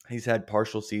 He's had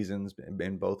partial seasons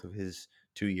in both of his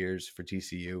 2 years for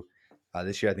TCU.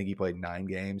 This year, I think he played 9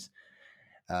 games.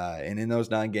 And in those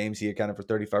 9 games, he accounted for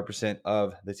 35%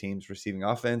 of the team's receiving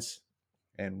offense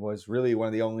and was really one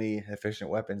of the only efficient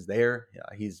weapons there.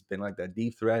 He's been like that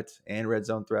deep threat and red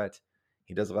zone threat.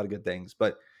 He does a lot of good things.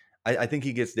 But I think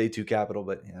he gets day 2 capital,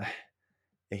 but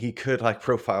he could like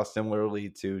profile similarly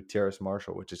to Terrace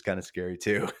Marshall, which is kind of scary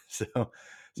too. So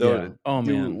Yeah. Oh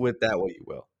do man, with that what you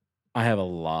will. I have a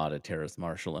lot of Terrace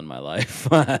Marshall in my life.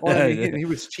 Well, I mean, he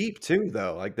was cheap too,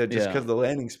 though. Like that, just Yeah. because the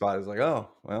landing spot is like, oh,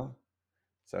 well.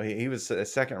 So he was a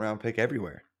second round pick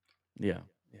everywhere. Yeah.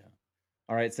 Yeah.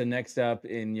 All right. So next up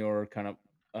in your kind of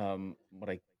what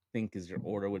I think is your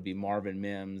order would be Marvin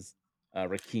Mims,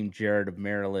 Raheem Jarrett of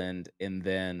Maryland, and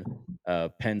then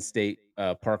Penn State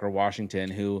Parker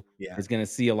Washington, who Yeah. is going to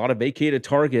see a lot of vacated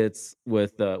targets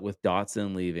with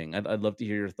Dotson leaving. I'd love to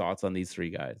hear your thoughts on these three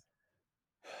guys.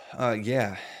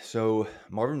 Yeah. So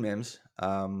Marvin Mims,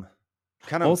 kind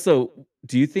of Also,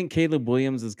 do you think Caleb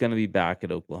Williams is going to be back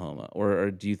at Oklahoma,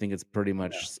 or do you think it's pretty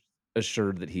much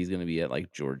assured that he's going to be at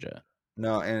like Georgia?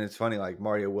 no, and it's funny. Like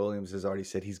Mario Williams has already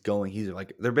said he's going. He's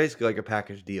like they're basically like a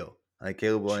package deal. Like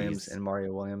Caleb Williams Jeez. and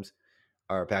Mario Williams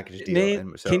are a package deal, Name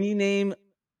and so Can you name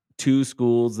 2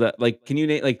 schools that like, can you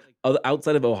name like,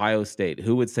 outside of Ohio State,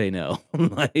 who would say no?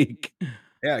 Like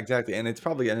yeah, exactly. And it's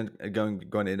probably going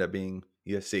to end up being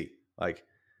USC. Like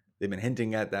they've been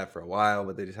hinting at that for a while,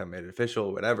 but they just haven't made it official.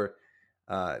 Or whatever.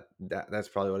 That's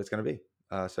probably what it's going to be.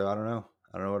 So I don't know.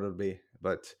 I don't know what it'll be,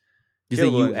 but you say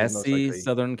Caleb Williams is most USC, likely,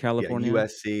 Southern yeah, California?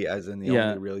 USC as in the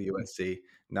Yeah, only real USC,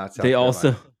 not they South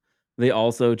also Carolina. they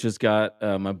also just got,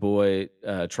 my boy,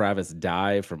 Travis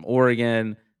Dye from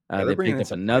Oregon. Yeah, they're They bringing picked in up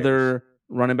some players. another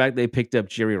running back. They picked up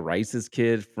Jerry Rice's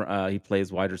kid fr he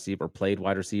plays wide receiver played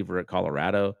wide receiver at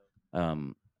Colorado.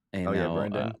 Um, and Oh yeah, now,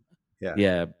 Brendan. Yeah.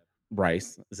 yeah,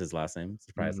 Bryce is his last name, Mhm.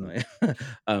 surprisingly.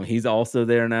 He's also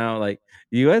there now. Like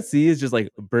USC is just like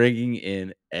bringing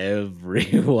in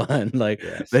everyone. Like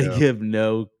Yeah. they So give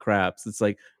no craps. It's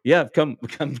like, yeah, come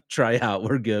try out.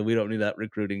 We're good. We don't need that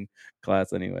recruiting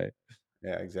class anyway.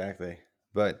 yeah, exactly.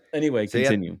 But Anyway, so yeah,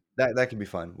 continue. that could be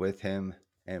fun with him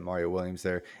and Mario Williams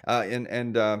there.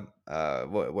 And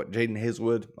what Jaden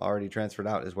Hazelwood already transferred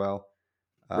out as well.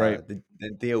 Right. The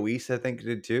Theo Weiss, I think,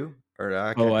 did too, or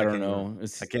Oh, I I don't can't even know. I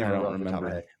It's can't I remember don't off the top of my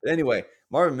remember. head. But anyway,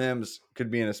 Marvin Mims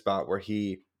could be in a spot where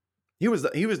he was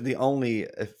the only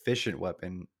efficient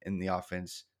weapon in the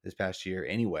offense this past year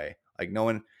anyway. Like no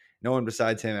one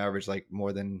besides him averaged like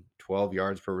more than 12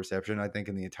 yards per reception, I think,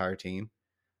 in the entire team.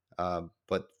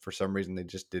 But for some reason they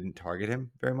just didn't target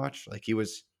him very much. Like he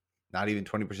was not even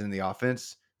 20% of the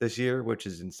offense this year, which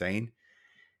is insane.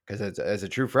 Because as a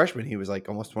true freshman, he was like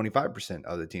almost 25%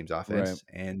 of the team's Right. offense.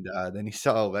 And then he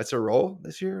saw Let's roll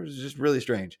this year. It was just really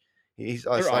strange. He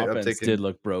saw a Their slight offense uptick did in,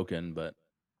 look broken, but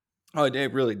oh,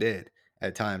 it really did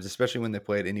at times, especially when they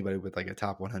played anybody with like a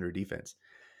top 100 defense.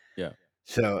 yeah.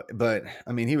 So, but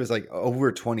I mean, he was like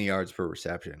over 20 yards per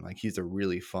reception. Like he's a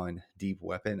really fun deep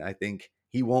weapon. I think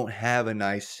he won't have a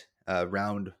nice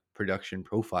round production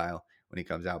profile when he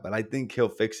comes out, but I think he'll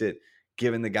fix it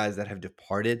given the guys that have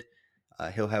departed.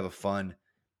 He'll have a fun,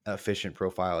 efficient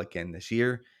profile again this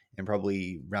year and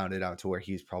probably round it out to where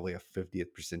he's probably a 50th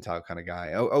percentile kind of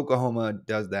guy. Oklahoma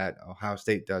does that. Ohio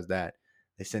State does that.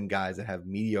 They send guys that have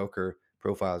mediocre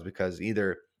profiles because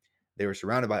either they were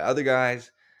surrounded by other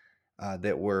guys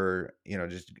that were,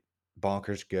 just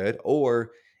bonkers good.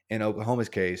 Or in Oklahoma's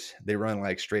case, they run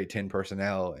like straight 10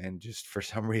 personnel and just for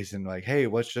some reason, like, hey,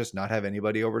 let's just not have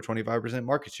anybody over 25%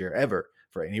 market share ever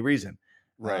for any reason,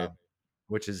 Right.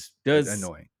 which is Does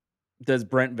annoying. does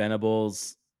Brent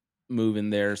Venables move in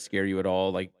there scare you at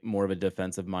all? Like more of a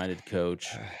defensive minded coach?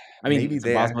 I mean, Maybe it's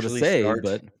they impossible to actually say, start,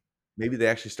 but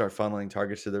funneling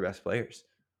targets to their best players.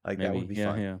 Like that would maybe. be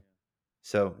Yeah, fun. yeah.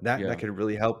 So that Yeah. could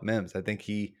really help Mims. I think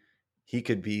he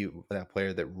could be that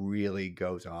player that really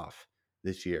goes off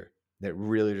this year. That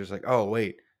really just like, oh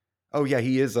wait, oh yeah,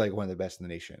 he is like one of the best in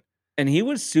the nation. And he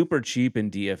was super cheap in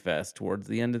DFS towards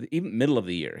the end of the even middle of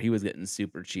the year. He was getting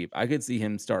super cheap. I could see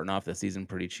him starting off the season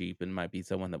pretty cheap and might be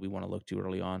someone that we want to look to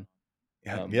early on.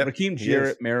 Yeah, yep, Raheem he is.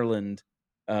 Jarrett, Maryland,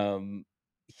 um,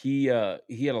 he had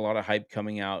a lot of hype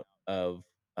coming out of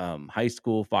high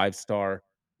school, 5-star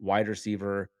wide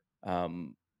receiver.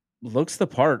 Um, Looks the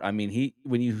part. I mean, he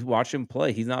when you watch him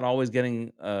play, he's not always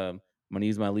getting. I'm going to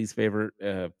use my least favorite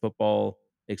football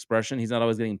expression. He's not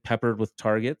always getting peppered with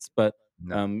targets, but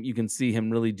No, you can see him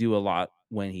really do a lot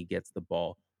when he gets the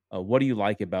ball. What do you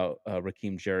like about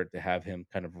Raheem Jarrett to have him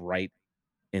kind of right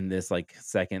in this like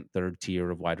second, third tier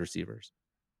of wide receivers?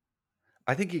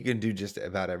 I think he can do just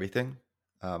about everything.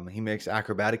 He makes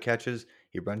acrobatic catches.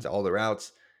 He runs all the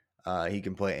routes. He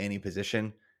can play any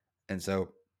position, and so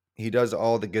he does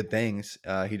all the good things.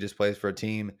 He just plays for a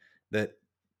team that,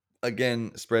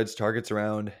 again, spreads targets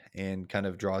around and kind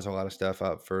of draws a lot of stuff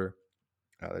up for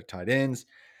their tight ends.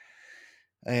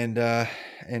 And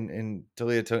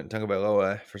Talia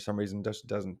Tagovailoa for some reason just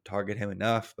doesn't target him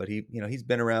enough. But he's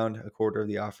been around a quarter of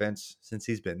the offense since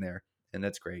he's been there, and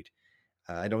that's great.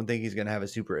 I don't think he's going to have a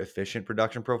super efficient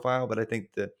production profile, but I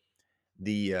think the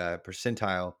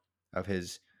percentile of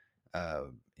his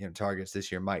targets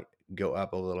this year might go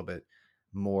up a little bit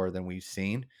more than we've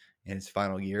seen in his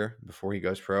final year before he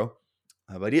goes pro.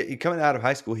 But coming out of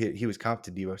high school, he was comp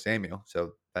to Deebo Samuel,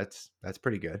 so that's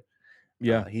pretty good.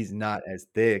 Yeah. He's not as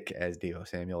thick as Deebo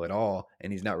Samuel at all,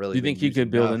 and he's not Do really you been think he used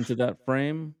could build enough. into that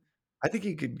frame? I think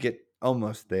he could get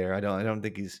almost there. I don't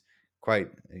think he's quite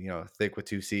thick with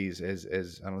two C's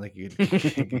as I don't think he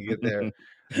could get there.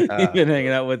 You've been hanging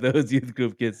out with those youth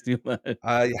group kids too much.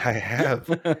 I have,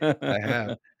 I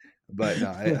have, but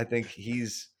no, I think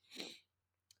he's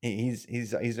his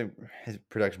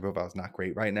production profile is not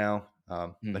great right now,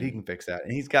 but he Mhm. can fix that,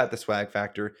 and he's got the swag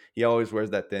factor. He always wears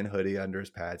that thin hoodie under his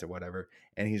pads or whatever,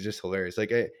 and he's just hilarious.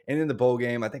 Like, and in the bowl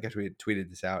game, I think I tweeted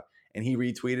this out, and he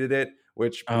retweeted it,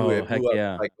 which Oh, heck blew up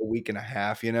yeah. like a week and a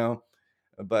half,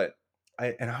 But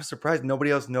I was surprised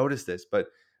nobody else noticed this, but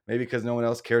maybe because no one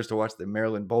else cares to watch the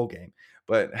Maryland bowl game.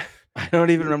 But I don't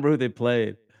even he remember who they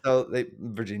played. so they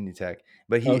Virginia Tech,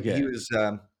 but he Okay. was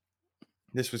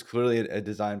this was clearly a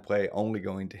design play only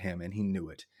going to him, and he knew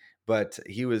it. But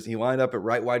he lined up at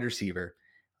right wide receiver.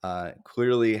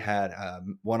 Clearly had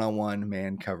one-on-one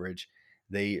man coverage.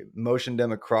 They motioned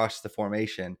him across the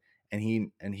formation, and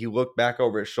he looked back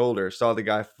over his shoulder, saw the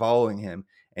guy following him,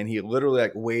 and he literally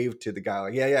like waved to the guy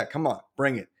like, yeah, come on,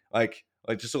 bring it, like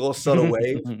just a little subtle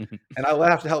wave. And I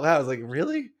laughed out loud. I was like,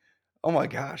 really? Oh my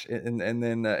gosh! And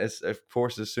then of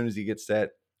course, as soon as he gets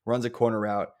set, runs a corner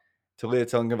route. Talia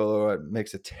Tagovailoa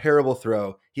makes a terrible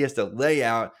throw. He has to lay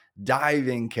out,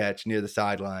 diving catch near the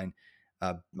sideline.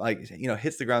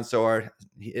 Hits the ground so hard,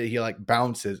 he like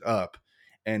bounces up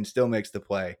and still makes the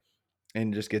play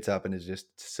and just gets up and is just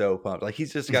so pumped. Like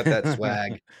he's just got that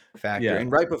swag factor. Yeah.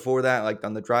 And right before that, like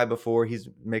on the drive before, he's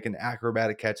making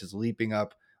acrobatic catches, leaping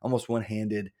up almost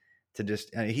one-handed to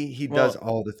just he does Well,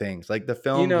 all the things. Like the you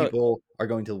film know, people are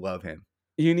going to love him.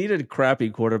 you need a crappy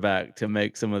quarterback to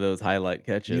make some of those highlight You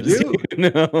catches, do. you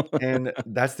know? And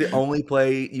that's the only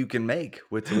play you can make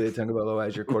with Talia Tagovailoa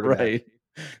as your quarterback. Right.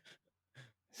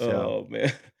 So, Oh,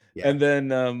 man. yeah. And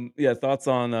then, yeah, thoughts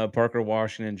on Parker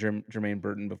Washington and Jermaine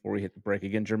Burton before we hit the break.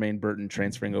 Again, Jermaine Burton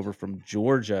transferring over from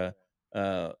Georgia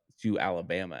to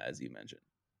Alabama, as you mentioned.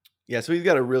 Yeah, so he's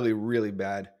got a really, really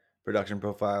bad production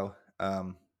profile.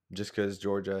 Just because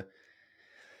Georgia,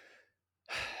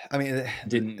 I mean,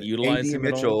 Didn't utilize AD him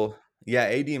at all? Mitchell, yeah,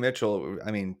 AD Mitchell.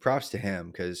 I mean, props to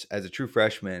him because as a true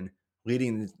freshman,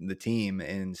 leading the team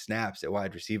in snaps at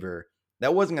wide receiver,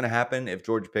 that wasn't going to happen if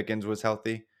George Pickens was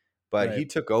healthy. But Right. he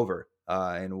took over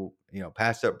and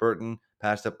passed up Burton,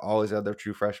 passed up all his other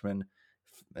true freshmen,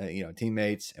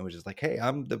 teammates, and was just like, "Hey,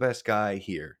 I'm the best guy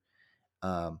here."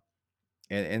 Um,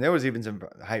 and there was even some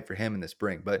hype for him in the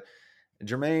spring, but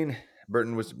Jermaine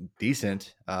Burton was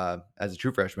decent as a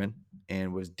true freshman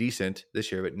and was decent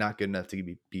this year, but not good enough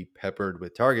to be peppered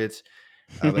with targets.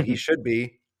 But he should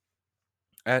be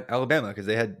at Alabama because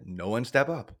they had no one step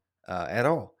up at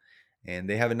all. And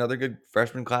they have another good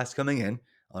freshman class coming in.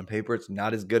 On paper, it's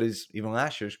not as good as even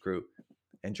last year's crew.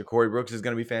 And Ja'Cory Brooks is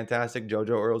going to be fantastic. JoJo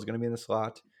Earl is going to be in the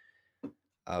slot.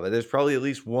 But there's probably at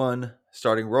least one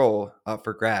starting role up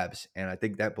for grabs. And I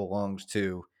think that belongs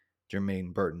to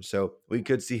Jermaine Burton. So we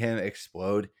could see him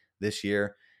explode this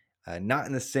year. Not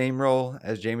in the same role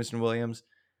as Jameson Williams,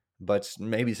 but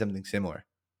maybe something similar.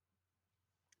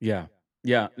 Yeah.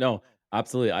 Yeah. No,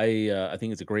 absolutely. I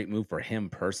think it's a great move for him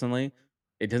personally.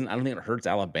 I don't think it hurts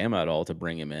Alabama at all to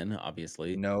bring him in,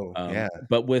 obviously. No, yeah,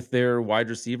 But with their wide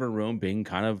receiver room being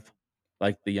kind of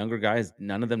like the younger guys,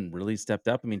 none of them really stepped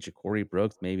up. I mean, Ja'Cory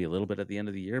Brooks maybe a little bit at the end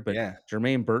of the year, but yeah,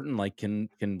 Jermaine Burton like can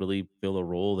really fill a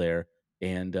role there.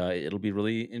 And it'll be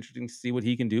really interesting to see what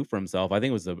he can do for himself. I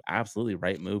think it was the absolutely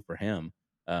right move for him,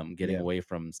 getting yeah, away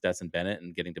from Stetson Bennett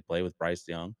and getting to play with Bryce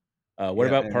Young. What yeah.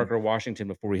 about And Parker Washington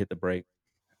before we hit the break?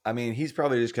 I mean, he's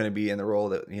probably just going to be in the role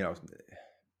that,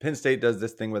 Penn State does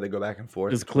this thing where they go back and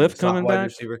forth Is between the Cliff slot coming wide back?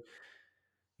 receiver.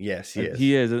 Yes, he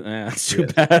He is. is. That's He too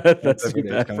is. bad. Cam That's too Clifford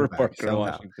is bad coming for back Parker somehow.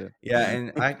 Washington. Yeah,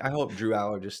 and I hope Drew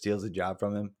Aller just steals the job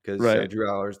from him because Right. Drew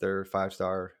Aller is their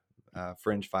 5-star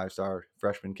fringe 5-star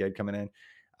freshman kid coming in.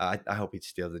 I hope he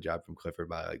steals the job from Clifford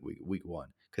by like week one,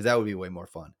 because that would be way more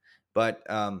fun. But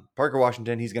Parker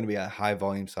Washington, he's going to be a high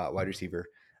volume slot wide receiver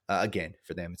again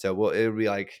for them. So it would be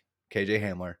like KJ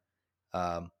Hamler,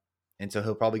 and so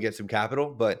he'll probably get some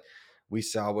capital. But we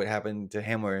saw what happened to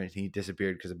Hamler, and he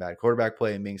disappeared because of bad quarterback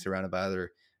play and being surrounded by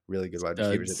other really good wide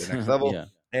receivers at the next level. Yeah.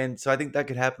 And so I think that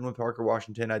could happen with Parker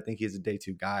Washington. I think he's a day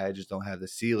 2 guy. I just don't have the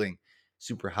ceiling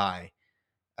super high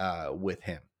with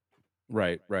him.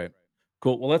 Right.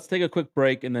 Cool. Well, let's take a quick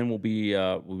break, and then we'll be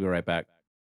right back.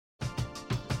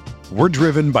 We're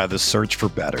driven by the search for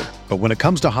better. But when it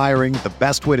comes to hiring, the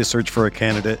best way to search for a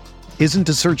candidate isn't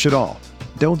to search at all.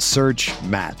 Don't search,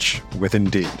 match with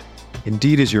Indeed.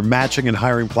 Indeed is your matching and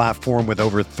hiring platform with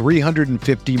over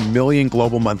 350 million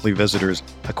global monthly visitors,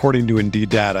 according to Indeed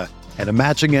data, and a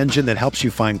matching engine that helps you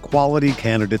find quality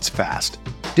candidates fast.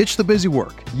 Ditch the busy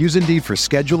work. Use Indeed for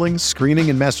scheduling, screening,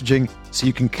 and messaging so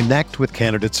you can connect with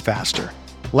candidates faster.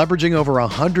 Leveraging over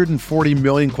 140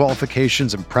 million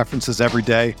qualifications and preferences every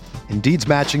day, Indeed's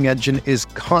matching engine is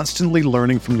constantly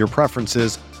learning from your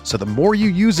preferences, so the more you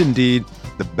use Indeed,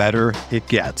 the better it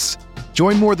gets.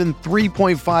 Join more than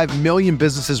 3.5 million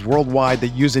businesses worldwide that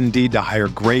use Indeed to hire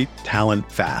great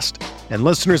talent fast. And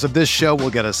listeners of this show will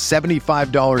get a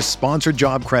 $75 sponsored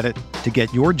job credit to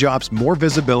get your jobs more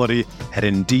visibility at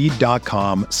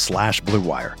Indeed.com/Blue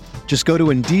Wire. Just go to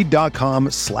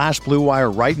Indeed.com/Blue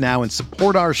Wire right now and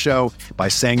support our show by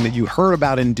saying that you heard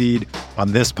about Indeed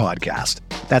on this podcast.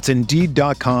 That's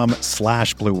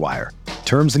Indeed.com/Blue Wire.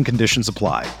 Terms and conditions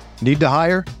apply. Need to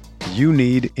hire? You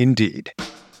need Indeed.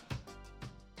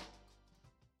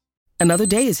 Another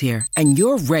day is here, and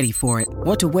you're ready for it.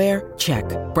 What to wear? Check.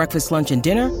 Breakfast, lunch, and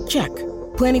dinner? Check.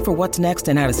 Planning for what's next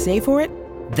and how to save for it?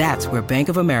 That's where Bank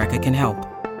of America can help.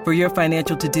 For your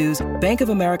financial to-dos, Bank of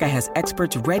America has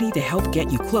experts ready to help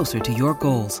get you closer to your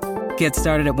goals. Get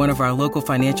started at one of our local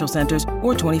financial centers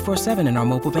or 24/7 in our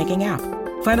mobile banking app.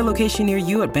 Find a location near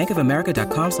you at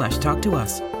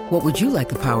bankofamerica.com/talktous. What would you like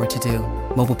the power to do?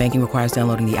 Mobile banking requires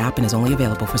downloading the app and is only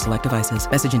available for select devices.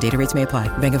 Message and data rates may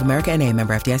apply. Bank of America NA,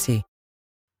 member FDIC.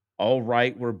 All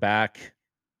right, we're back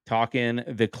talking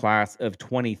the class of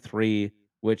 23,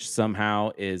 which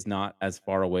somehow is not as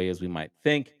far away as we might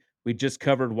think. We just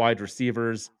covered wide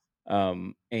receivers,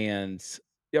 and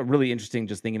yeah, really interesting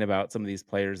just thinking about some of these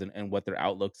players and what their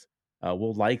outlooks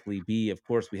will likely be. Of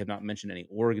course, we have not mentioned any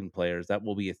Oregon players. That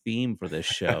will be a theme for this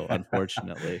show,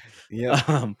 unfortunately.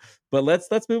 Yeah. But let's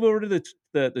move over to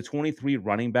the 23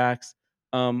 running backs.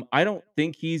 I don't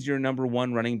think he's your number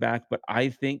one running back, but I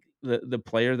think the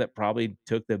player that probably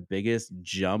took the biggest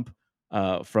jump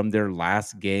from their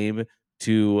last game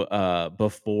to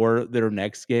before their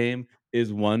next game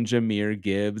is one Jahmyr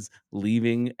Gibbs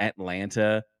leaving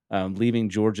Atlanta, leaving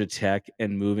Georgia Tech,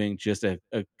 and moving just a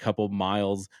couple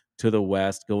miles to the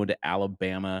west, going to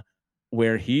Alabama,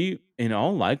 where he, in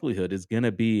all likelihood, is going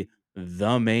to be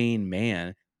the main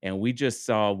man. And we just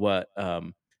saw what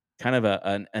kind of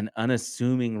an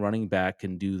unassuming running back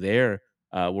can do there,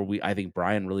 where I think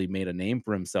Brian really made a name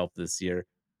for himself this year.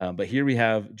 But here we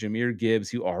have Jahmyr Gibbs,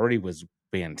 who already was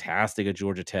fantastic at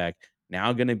Georgia Tech,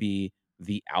 now going to be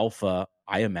the alpha,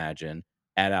 I imagine,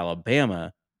 at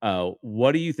Alabama.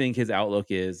 What do you think his outlook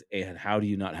is, and how do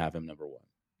you not have him number one?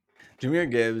 Jahmyr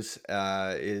Gibbs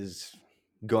is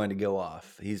going to go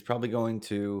off. He's probably going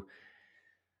to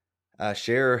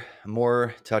share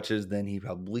more touches than he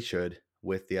probably should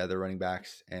with the other running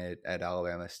backs at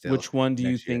Alabama still. Which one do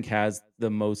you next year. think has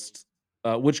the most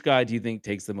which guy do you think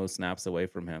takes the most snaps away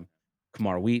from him?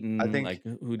 Kamar Wheaton? I think Like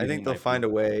who do you I think think they'll might find be? a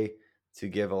way to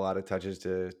give a lot of touches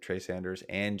to Trey Sanders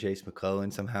and Jace McClellan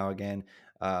somehow again.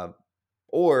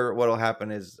 Or what'll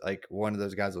happen is like one of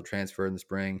those guys will transfer in the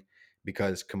spring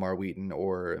because Kamar Wheaton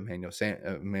or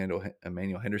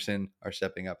Emmanuel Henderson are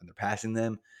stepping up and they're passing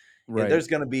them. And Right. there's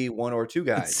going to be one or two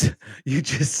guys. You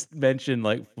just mentioned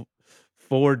like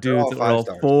four They're all dudes that were all 5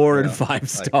 stars, 4 you and know, 5 like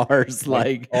stars.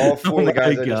 Like, all four of the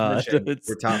guys I just God, mentioned it's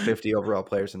were top 50 overall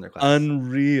players in their class.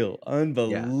 unreal,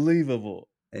 unbelievable.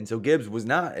 And so Gibbs was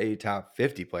not a top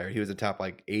 50 player. He was a top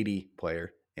like 80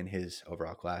 player in his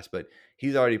overall class, but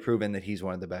he's already proven that he's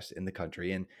one of the best in the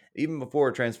country. And even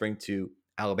before transferring to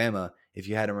Alabama, if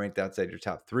you had him ranked outside your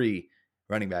top 3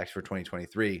 running backs for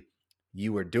 2023,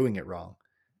 you were doing it wrong.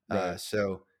 Right.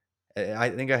 So I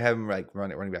think I have him like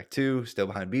running back 2, still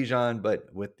behind Bijan, but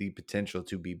with the potential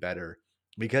to be better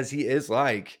because he is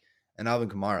like an Alvin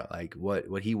Kamara, like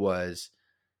what he was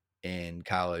in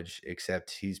college,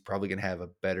 except he's probably going to have a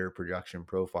better production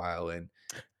profile and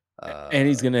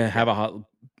he's going to have a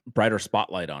brighter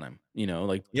spotlight on him,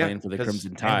 like playing for the because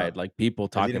Crimson Tide. Like people he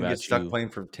talk didn't get about stuck you. playing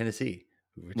for Tennessee.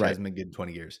 which Right. hasn't been good in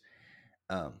 20 years.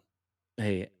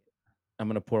 Hey, I'm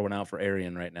gonna pour one out for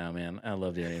Arian right now, man. I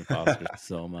loved Arian Foster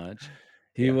so much.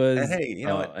 He Yeah, and was hey, you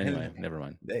know what? anyway, never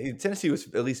mind. Tennessee was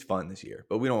at least fun this year,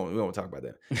 but we won't talk about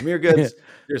that. Jahmyr Gibbs,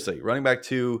 seriously, running back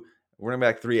 2, running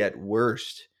back 3 at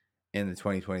worst in the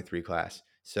 2023 class.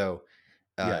 So,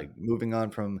 Yeah. moving on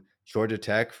from Georgia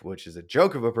Tech, which is a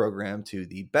joke of a program, to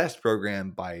the best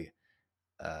program by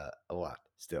a lot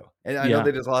still. And I know Yeah.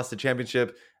 they just lost the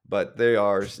championship, but they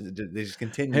just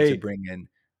continue to Hey, bring in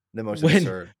the most when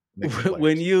absurd mix of when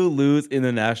players. you lose in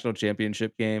the national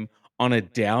championship game on a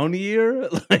down year,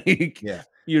 like, Yeah.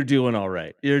 you're doing all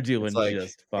right. You're It's doing like,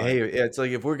 just hey, fine. yeah, it's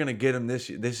like if we're gonna get him this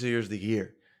year's the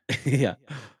year. Yeah.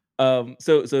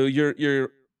 So your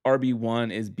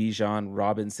RB1 is Bijan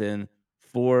Robinson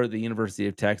for the University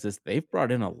of Texas. They've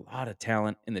brought in a lot of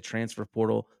talent in the transfer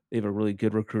portal. They have a really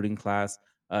good recruiting class.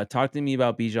 Talk to me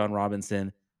about Bijan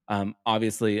Robinson.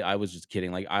 Obviously, I was just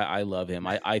kidding. Like, I love him.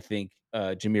 I think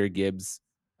Jahmyr Gibbs.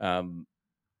 Um,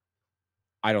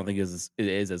 I don't think is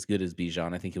as good as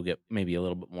Bijan. I think he'll get maybe a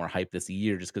little bit more hype this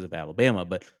year just because of Alabama,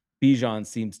 but Bijan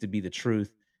seems to be the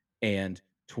truth. And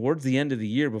towards the end of the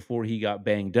year, before he got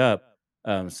banged up,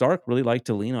 Sark really liked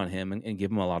to lean on him and give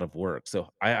him a lot of work. So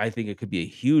I think it could be a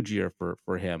huge year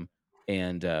for him.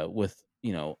 And with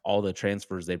all the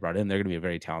transfers they brought in, they're going to be a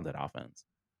very talented offense.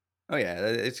 Oh yeah,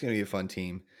 it's gonna be a fun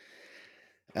team.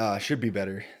 Should be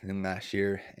better than last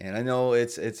year, and I know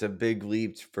it's a big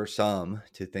leap for some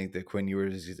to think that Quinn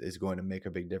Ewers is going to make a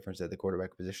big difference at the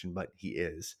quarterback position, but he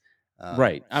is.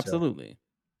 Right? So Absolutely.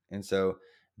 and so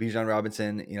Bijan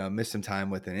Robinson, missed some time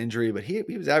with an injury, but he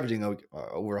was averaging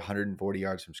over 140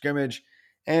 yards from scrimmage,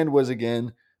 and was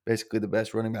again basically the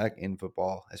best running back in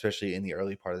football, especially in the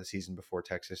early part of the season before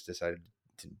Texas decided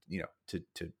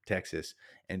to Texas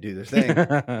and do their thing.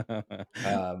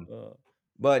 Um, Uh,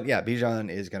 but yeah, Bijan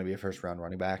is going to be a first round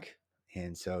running back,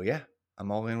 and so yeah,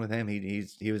 I'm all in with him.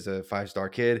 He was a 5-star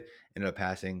kid, ended up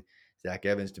passing Zach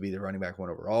Evans to be the running back 1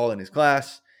 overall in his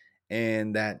class,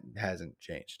 and that hasn't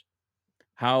changed.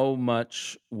 How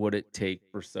much would it take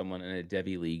for someone in a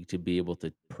Devy league to be able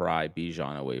to pry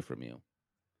Bijan away from you?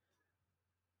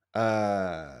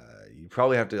 You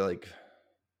probably have to like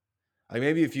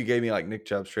maybe if you gave me like Nick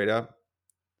Chubb straight up,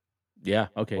 Yeah,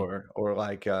 okay. or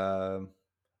like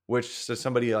so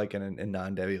somebody like in a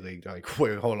non-Devy league, like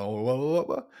wait, hold on,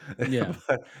 whoa. Yeah.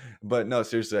 but no,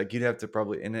 seriously, like you'd have to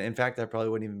probably, and in fact, I probably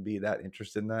wouldn't even be that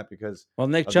interested in that because Well,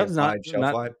 Nick of the Chubb's implied shelf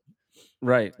not life.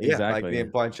 right, Yeah, like the exactly.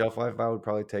 implied shelf life, I would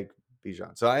probably take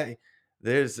Bijan. So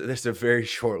there's a very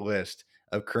short list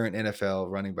of current NFL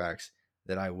running backs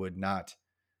that I would not,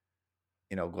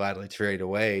 gladly trade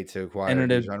away to And acquire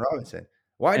in a Bijan Robinson.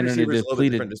 Wide and in a receiver is a little bit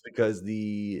depleted different just because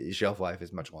the shelf life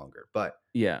is much longer. But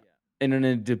yeah, and in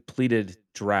a depleted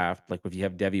draft, like if you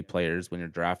have Devy players when you're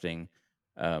drafting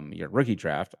your rookie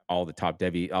draft, all the top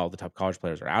college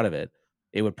players are out of it.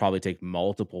 It would probably take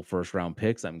multiple first round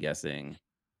picks, I'm guessing,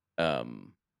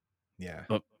 um, yeah.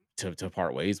 but to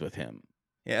part ways with him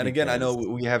Yeah, and again, I know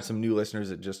because we have some new listeners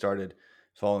that just started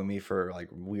following me for like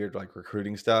weird like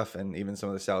recruiting stuff, and even some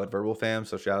of the Salad Verbal fam.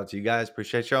 So shout out to you guys,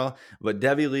 appreciate y'all. But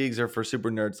Devy leagues are for super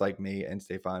nerds like me and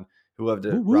Stefan who love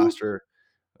to woo woo. roster,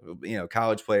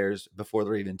 college players before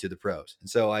they're even to the pros. And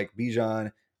so like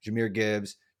Bijan, Jahmyr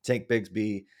Gibbs, Tank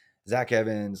Bigsby, Zach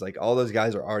Evans, like all those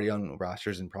guys are already on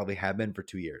rosters and probably have been for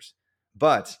 2 years.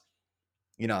 But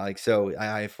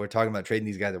if we're talking about trading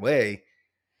these guys away,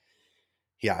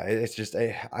 yeah, it's just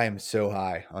I am so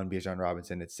high on Bijan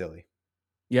Robinson. It's silly.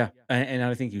 Yeah, and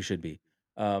I think you should be.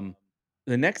 Um,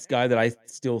 the next guy that I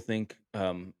still think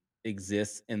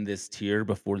exists in this tier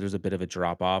before there's a bit of a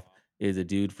drop off is a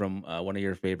dude from one of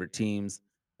your favorite teams,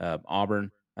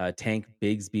 Auburn, Tank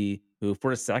Bigsby, who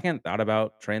for a second thought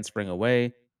about transferring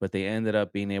away, but they ended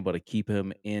up being able to keep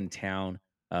him in town.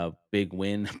 Big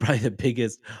win, probably the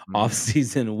biggest Mhm.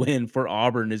 offseason win for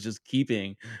Auburn is just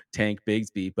keeping Tank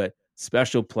Bigsby, but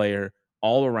special player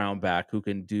all around back who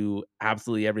can do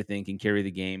absolutely everything, can carry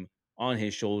the game on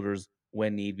his shoulders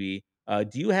when need be.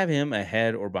 Do you have him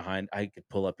ahead or behind? I could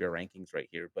pull up your rankings right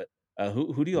here, but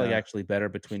who do you like No. actually better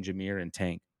between Jameer and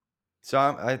Tank? So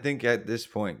I think at this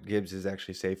point Gibbs is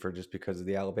actually safer just because of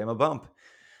the Alabama bump.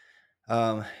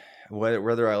 Um,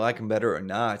 whether I like him better or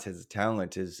not, his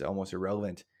talent is almost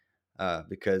irrelevant.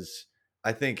 Because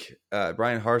I think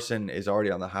Brian Harsin is already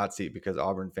on the hot seat because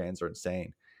Auburn fans are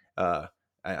insane. Uh,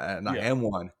 and I Yeah. am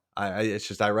one. It's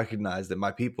just I recognize that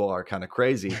my people are kind of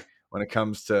crazy when it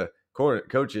comes to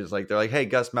coaches. Like they're like, "Hey,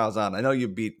 Gus Malzahn, I know you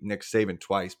beat Nick Saban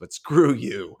twice, but screw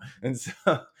you." And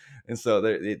so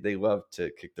they love to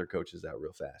kick their coaches out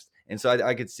real fast. And so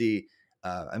I could see.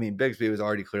 I mean, Bigsby was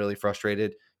already clearly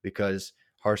frustrated because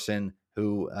Harson,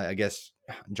 who I guess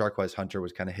Jarquez Hunter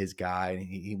was kind of his guy, and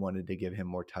he wanted to give him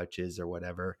more touches or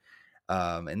whatever.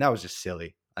 And that was just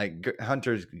silly. Like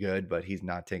Hunter's good, but he's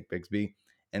not Tank Bigsby.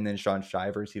 And then Sean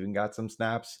Shivers even got some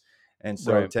snaps. And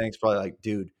so Right. Tank's probably like,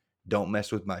 dude, don't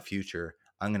mess with my future.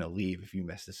 I'm going to leave if you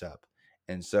mess this up.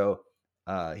 And so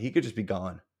he could just be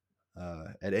gone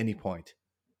at any point.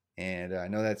 And I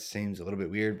know that seems a little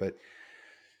bit weird, but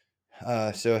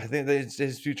so I think that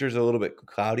his future is a little bit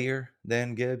cloudier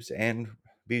than Gibbs and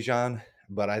Bijan,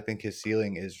 but I think his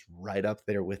ceiling is right up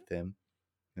there with them.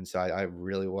 And so I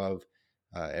really love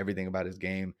everything about his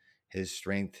game, his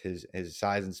strength, his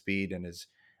size and speed, and his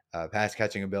pass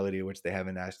catching ability, which they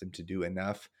haven't asked him to do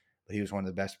enough. But he was one of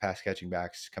the best pass catching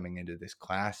backs coming into this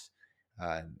class,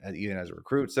 even as a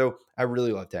recruit. So I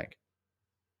really love Tank.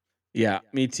 Yeah,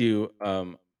 me too.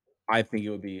 I think it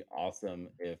would be awesome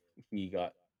if he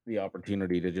got the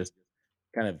opportunity to just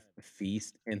kind of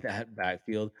feast in that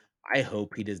backfield. I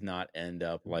hope he does not end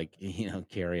up like,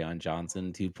 on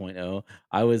Johnson 2.0.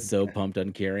 I was so pumped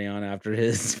on on after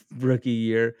his rookie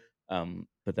year.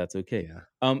 But that's okay.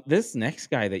 Yeah. This next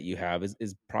guy that you have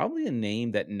is probably a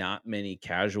name that not many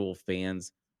casual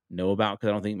fans know about because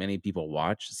I don't think many people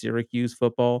watch Syracuse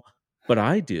football, but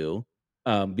I do.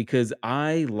 Because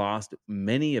I lost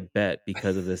many a bet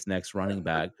because of this next running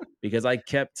back because I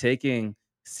kept taking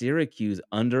Syracuse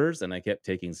unders and I kept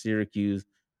taking Syracuse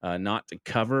not to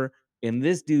cover. And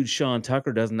this dude, Sean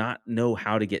Tucker, does not know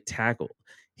how to get tackled.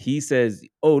 He says,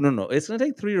 "Oh, no, no, it's going to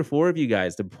take 3 or 4 of you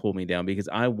guys to pull me down because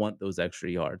I want those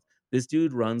extra yards." This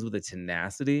dude runs with a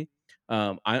tenacity.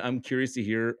 I'm curious to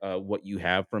hear what you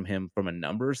have from him from a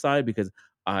number side because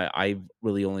I've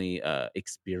really only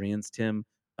experienced him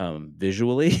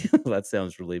visually. That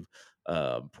sounds really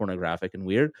pornographic and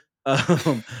weird.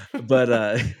 But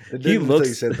It he didn't until you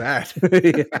looks said that.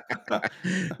 Yeah.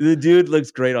 The dude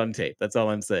looks great on tape. That's all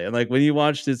I'm saying. Like when you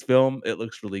watched his film, it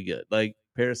looks really good. Like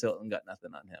Paris Hilton got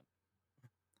nothing on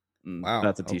him. Wow.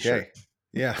 That's a t-shirt. Okay.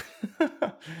 Yeah.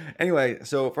 Anyway,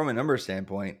 so from a number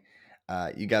standpoint,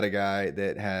 you got a guy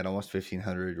that had almost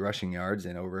 1,500 rushing yards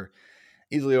and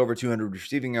easily over 200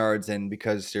 receiving yards. And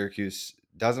because Syracuse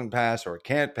doesn't pass or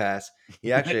can't pass,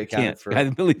 he actually accounted Can't. for I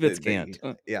believe it's can't.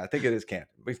 yeah, I think it is can't.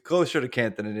 It's closer to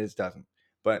can't than it is doesn't.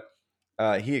 But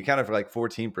he accounted for like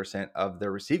 14% of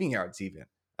their receiving yards even.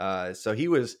 So he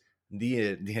was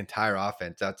the entire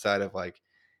offense outside of like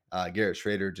Garrett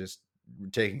Schrader just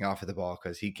taking off of the ball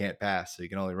because he can't pass, so he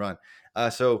can only run.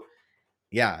 So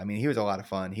yeah, I mean, he was a lot of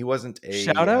fun. He wasn't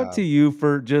Shout a out to you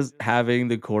for just having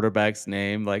the quarterback's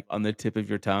name like on the tip of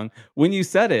your tongue. When you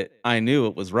said it, I knew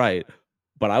it was right,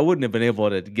 but I wouldn't have been able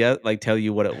to get like tell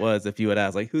you what it was if you had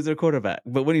asked like who's their quarterback.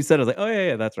 But when you said it, I was like, oh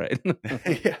yeah, that's right.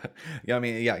 yeah, yeah. I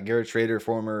mean, yeah, Garrett Schrader,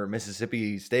 former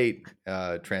Mississippi State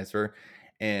transfer,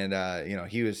 and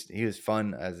he was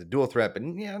fun as a dual threat, but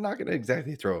yeah, not going to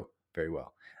exactly throw very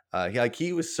well.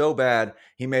 He was so bad,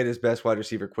 he made his best wide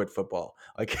receiver quit football.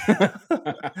 Like,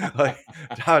 like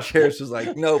Josh Harris was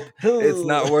like, nope, it's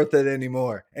not worth it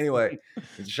anymore. Anyway,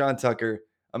 Sean Tucker,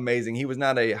 amazing. He was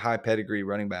not a high pedigree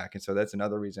running back, and so that's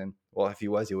another reason. Well, if he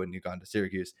was, he wouldn't have gone to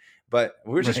Syracuse. But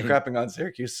we're just Right. crapping on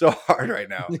Syracuse so hard right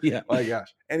now. Yeah. My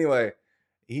gosh. Anyway,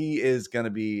 he is going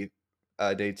to be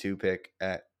a day 2 pick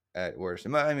at worst.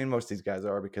 I mean, most of these guys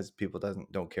are because people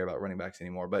don't care about running backs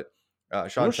anymore. But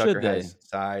Sean Nor Tucker should they. has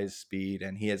size, speed,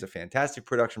 and he has a fantastic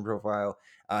production profile.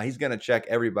 He's going to check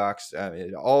every box,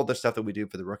 all the stuff that we do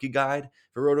for the rookie guide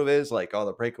for RotoViz, like all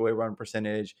the breakaway run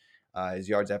percentage, his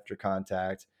yards after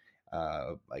contact,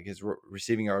 like his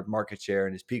receiving yard market share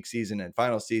in his peak season and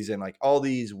final season, like all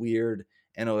these weird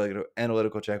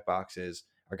analytical check boxes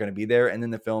are going to be there. And then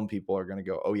the film people are going to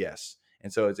go, oh yes.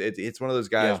 And so it's one of those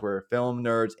guys Yeah. where film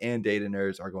nerds and data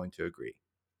nerds are going to agree.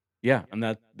 Yeah, and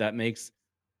that makes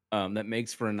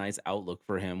for a nice outlook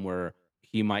for him where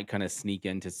he might kind of sneak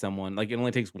into someone like it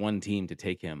only takes one team to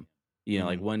take him,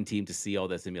 like Mhm. one team to see all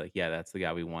this and be like, yeah, that's the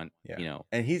guy we want, Yeah.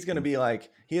 And he's going to be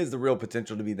like, he has the real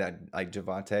potential to be that like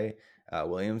Javonte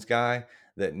Williams guy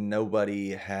that nobody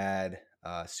had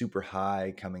super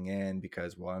high coming in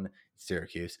because one,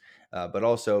 Syracuse, but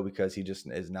also because he just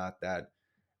is not that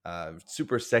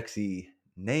super sexy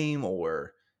name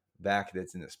or back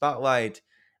that's in the spotlight.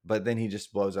 But then he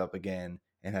just blows up again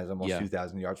and has almost Yeah.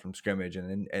 2,000 yards from scrimmage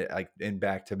and in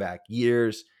back-to-back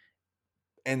years.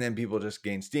 And then people just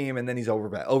gain steam, and then he's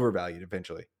overvalued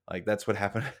eventually. Like that's what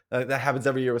happened. That happens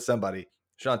every year with somebody.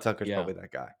 Sean Tucker's Yeah. probably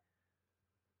that guy.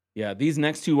 Yeah, these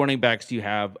next 2 running backs you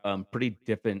have pretty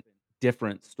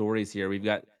different stories here. We've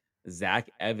got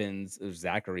Zachary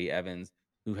Evans,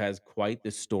 who has quite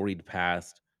the storied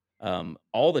past.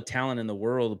 All the talent in the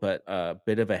world, but a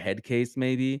bit of a head case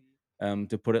maybe.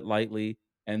 to put it lightly.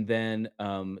 And then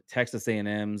Texas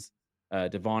A&M's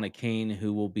Devon Kane,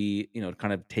 who will be,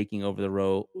 kind of taking over the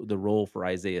role for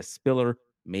Isaiah Spiller,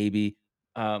 maybe.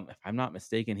 If I'm not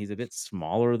mistaken, he's a bit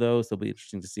smaller though, so it'll be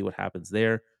interesting to see what happens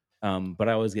there. But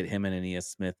I always get him and Aeneas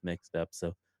Smith mixed up,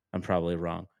 so I'm probably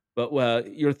wrong.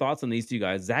 But your thoughts on these two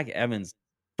guys? Zach Evans,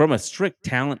 from a strict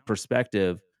talent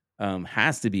perspective,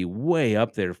 has to be way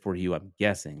up there for you, I'm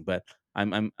guessing. But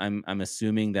I'm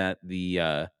assuming that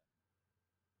the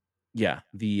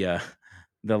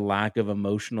lack of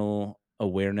emotional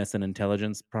awareness and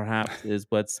intelligence perhaps is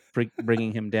what's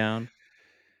bringing him down.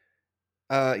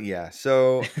 Yeah.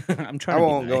 So I'm I trying to be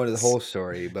won't go into the nice. whole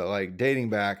story, but like dating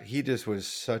back, he just was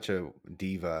such a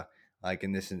diva. Like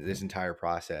in this entire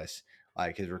process,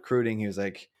 like his recruiting, he was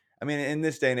like, I mean, in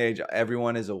this day and age,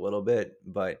 everyone is a little bit,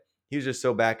 but he was just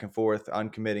so back and forth,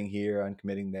 uncommitting here,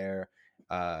 uncommitting there.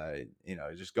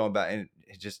 Just going back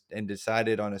and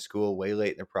decided on a school way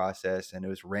late in the process, and it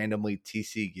was randomly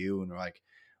TCU, and we're like,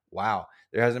 wow,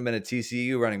 there hasn't been a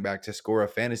TCU running back to score a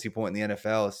fantasy point in the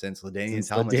NFL since LaDainian Since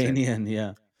Tomlinson, LaDainian,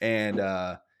 yeah.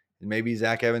 and maybe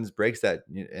Zach Evans breaks that,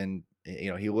 and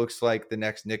he looks like the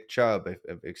next Nick Chubb,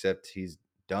 except he's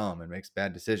dumb and makes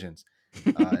bad decisions,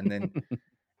 and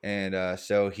then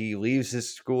so he leaves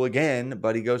his school again,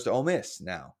 but he goes to Ole Miss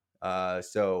now.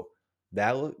 So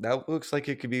that looks like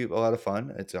it could be a lot of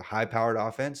fun. It's a high powered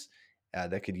offense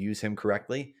that could use him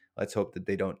correctly. Let's hope that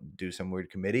they don't do some weird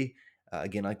committee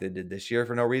again like they did this year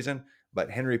for no reason. But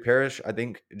Henry Parrish, I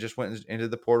think, just went into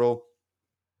the portal.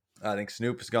 I think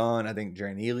Snoop's gone. I think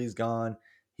Jerry Neely's gone.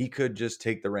 He could just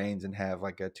take the reins and have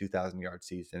like a 2,000-yard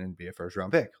season and be a first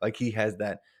round pick. Like he has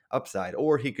that upside,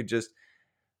 or he could just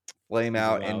flame Fizzle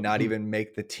out and out. not even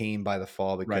make the team by the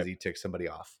fall because Right. he took somebody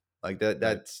off. Like that.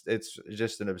 That's it's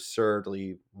just an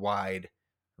absurdly wide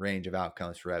range of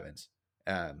outcomes for Evans.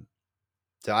 So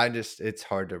it's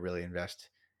hard to really invest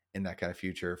in that kind of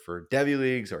future for Devy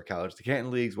leagues or college to Canton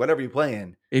leagues, whatever you play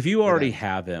in. If you with already Evans.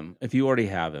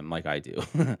 have him, like I do, Yeah,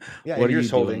 what and are you're you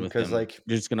just doing holding with because him? like,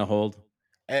 You're just gonna hold?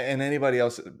 and anybody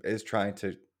else is trying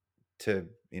to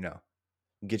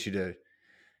get you to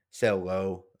sell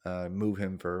low, move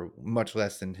him for much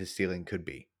less than his ceiling could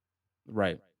be,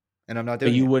 Right. and I'm not But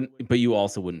doing you it. wouldn't but you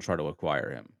also wouldn't try to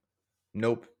acquire him.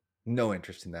 Nope, no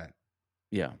interest in that.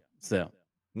 Yeah. So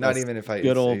Not that's even if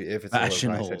good old if it's a low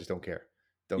fashioned price, I hold. just don't care.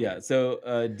 Don't Yeah. care.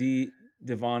 So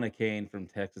Devon Kane from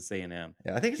Texas A&M.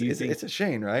 Yeah, I think Do you think it's a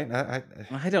shame, right?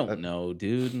 I don't I know,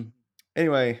 dude.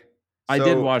 anyway, I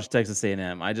did so watch Texas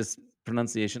A&M. I just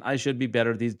pronunciation. I should be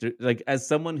better like as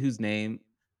someone whose name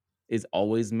is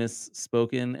always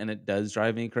misspoken and it does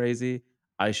drive me crazy.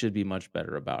 I should be much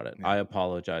better about it. yeah, I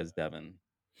apologize, Devin.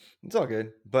 it's all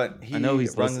good. But I know he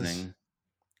he's runs. listening.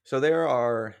 So there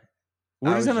are. We're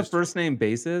I just was on a just first name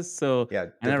basis, so yeah,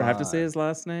 I never have to say Devon, his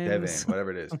last Devin, names. whatever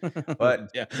it is.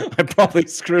 But Yeah, I probably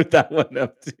screwed that one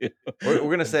up too. we're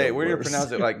gonna say The we're gonna worst.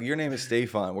 pronounce it like your name is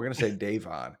Stefan. We're gonna say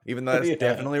Davon, even though that's Yeah.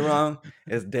 definitely wrong.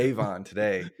 It's Davon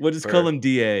today. We'll just call For him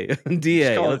DA. just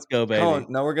DA. Let's go, call baby.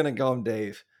 him. No, we're gonna call him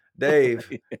Dave. Dave.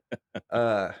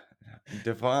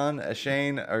 Devon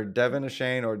Ashane or Devin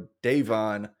Ashane or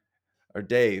Davon or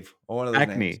Dave or one of those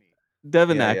names. Acne.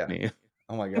 Devin Yeah. Acne.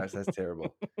 Oh my gosh, that's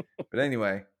terrible. But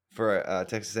anyway, for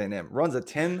Texas A&M, runs a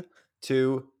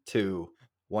 10-2,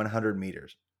 100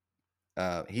 meters.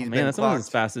 He's Man, been that's almost as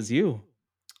clocked fast as you.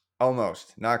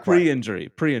 almost, not quite.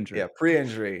 Pre-injury. Yeah,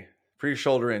 pre-injury,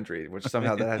 pre-shoulder injury, which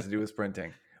somehow that has to do with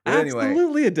sprinting. But anyway,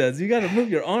 Absolutely, it does. You got to move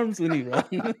your arms when you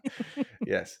run.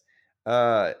 yes,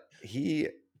 he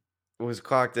was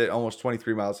clocked at almost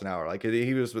 23 miles an hour. Like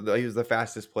he was the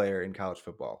fastest player in college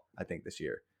football, I think, this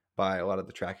year by a lot of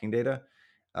the tracking data.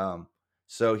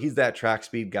 So he's that track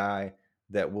speed guy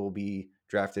that will be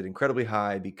drafted incredibly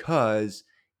high because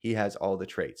he has all the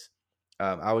traits.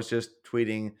 I was just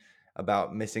tweeting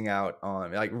about missing out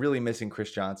on, like, really missing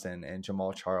Chris Johnson and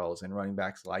Jamal Charles and running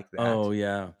backs like that. Oh,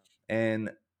 yeah.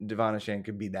 And Devon Achane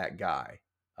could be that guy.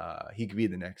 He could be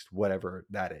the next whatever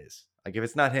that is. Like if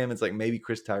it's not him, it's like maybe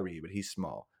Chris Tyree, but he's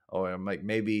small. Or like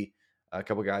maybe a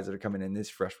couple guys that are coming in this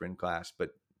freshman class, but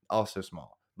also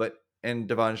small. And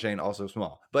Devon Achane also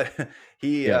small. But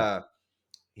he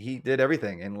did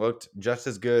everything and looked just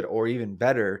as good or even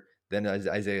better than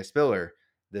Isaiah Spiller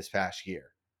this past year.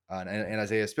 And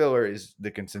Isaiah Spiller is the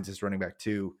consensus running back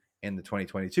 2 in the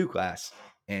 2022 class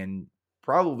and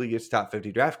probably gets top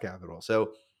 50 draft capital.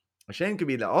 So Shane could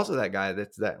be also that guy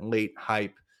that's that late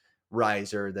hype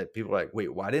riser that people are like,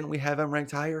 wait, why didn't we have him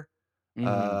ranked higher?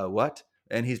 What?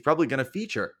 And he's probably going to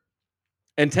feature.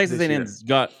 And Texas this year. A&M's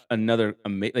got another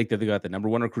they got the number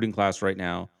 1 recruiting class right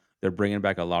now. They're bringing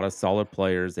back a lot of solid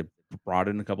players. brought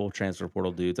in a couple of transfer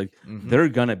portal dudes. Like Mm-hmm. they're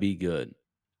gonna be good.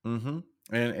 Mm-hmm.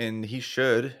 And he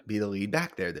should be the lead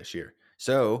back there this year.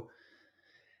 So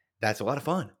that's a lot of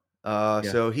fun. Yeah.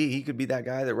 So he could be that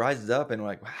guy that rises up and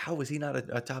like, how was he not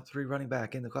a top 3 running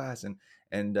back in the class?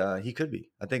 And he could be.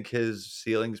 I think his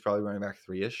ceiling is probably running back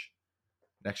 3-ish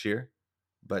next year,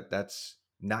 but that's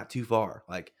not too far.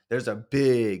 Like there's a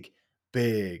big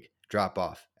drop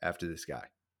off after this guy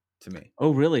to me.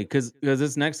 Oh, really? Because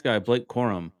this next guy, Blake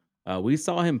Corum, we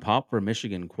saw him pop for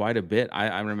Michigan quite a bit.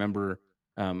 I remember,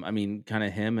 I mean, kind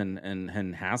of him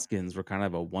and Haskins were kind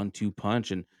of a 1-2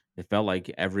 punch, and it felt like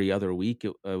every other week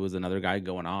it was another guy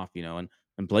going off, And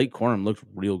Blake Corum looked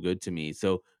real good to me.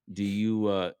 So do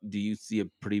you see a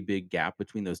pretty big gap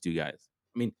between those two guys?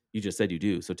 I mean, you just said you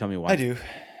do, so tell me I why. do.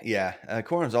 Yeah.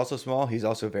 Corum's also small. He's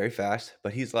also very fast,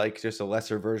 but he's like just a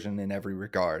lesser version in every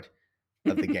regard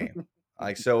of the game.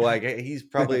 Like, so like he's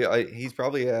probably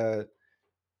a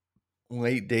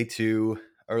late day 2,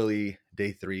 early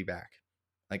day 3 back.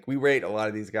 Like we rate a lot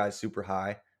of these guys super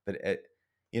high, but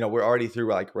we're already through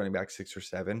like running back 6 or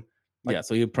 7. Like, Yeah,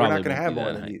 so you we're probably not going to won't have be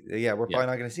more that than high. we're Yeah, probably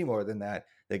not going to see more than that.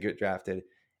 They get drafted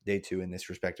day 2 in this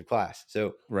respective class.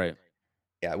 So right.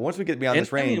 yeah, once we get beyond And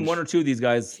this I mean, one or range, two of these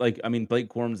guys, like I mean, Blake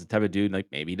Corum's the type of dude, like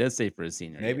maybe he does stay for his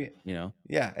senior year, maybe. you know?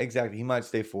 Yeah, exactly. He might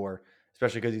stay 4,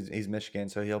 especially because he's Michigan,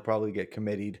 so he'll probably get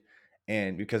committed.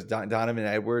 And because Donovan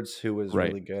Edwards, who was Right.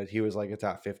 really good, he was like a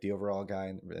top 50 overall guy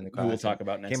in the Who we'll class. talk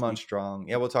about next Came on week. strong.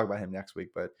 Yeah, we'll talk about him next week.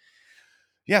 But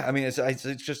yeah, I mean, it's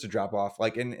just a drop off.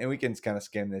 Like, and we can kind of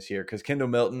skim this here because Kendall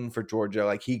Milton for Georgia,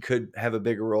 like he could have a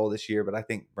bigger role this year, but I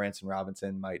think Branson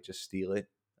Robinson might just steal it.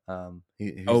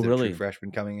 He's Oh, the true really?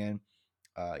 freshman coming in.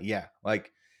 Yeah,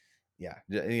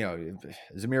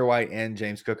 Zamir White and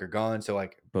James Cook are gone, so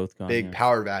like Both gone. big Yeah.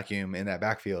 power vacuum in that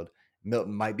backfield.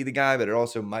 Milton might be the guy, but it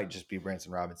also might just be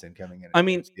Branson Robinson coming in I and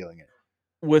mean, stealing it.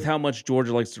 with how much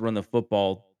Georgia likes to run the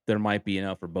football, there might be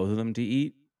enough for both of them to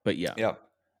eat. But yeah, Yep.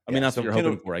 I mean, Yeah. that's So what you're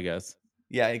Kendall, hoping for, I guess.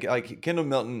 yeah, like Kendall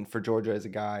Milton for Georgia is a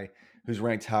guy who's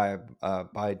ranked high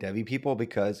by Devy people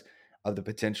because of the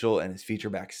potential and his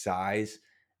feature back size.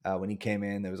 When he came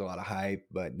in, there was a lot of hype,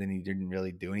 but then he didn't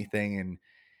really do anything. And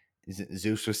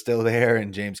Zeus was still there,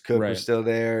 and James Cook Right. was still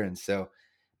there, and so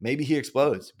maybe he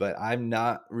explodes. But I'm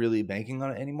not really banking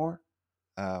on it anymore.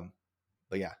 But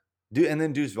yeah, and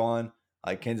then Deuce Vaughn,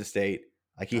 like Kansas State,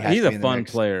 like he has He's to a be in the fun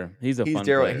mix. player. He's a fun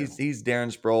player. He's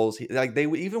Darren Sproles. Like they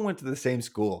even went to the same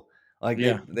school. Like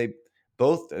Yeah. they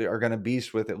both are going to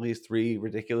beast with at least 3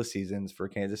 ridiculous seasons for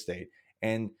Kansas State.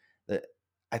 And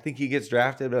I think he gets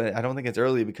drafted, but I don't think it's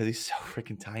early because he's so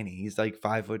freaking tiny. He's like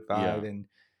 5'5" Yeah. and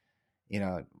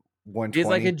 120. He's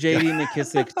like a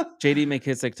JD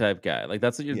McKissick type guy. Like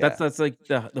that's what Yeah. that's like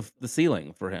the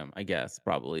ceiling for him, I guess,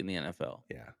 probably in the NFL.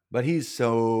 Yeah, but he's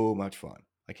so much fun.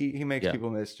 Like he makes Yeah. people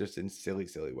miss just in silly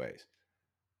ways.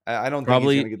 I don't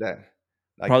Probably- think he's gonna get that.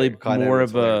 Like probably the Clyde more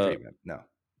Edwards of Helaire a- treatment. No.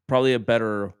 Probably a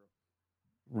better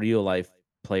real life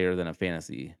player than a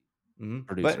fantasy. Mhm.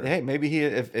 Producer. But hey, maybe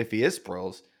if he is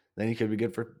Sproles, then he could be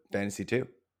good for fantasy too.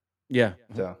 Yeah.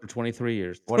 So For 23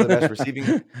 years. one of the best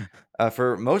receiving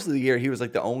for most of the year. He was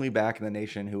like the only back in the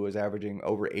nation who was averaging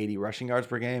over 80 rushing yards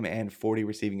per game and 40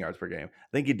 receiving yards per game. I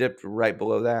think he dipped right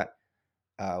below that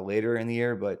later in the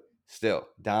year, but still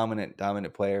dominant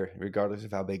player regardless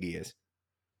of how big he is.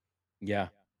 Yeah.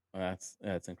 That's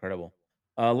incredible.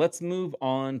 Let's move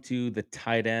on to the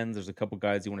tight ends. There's a couple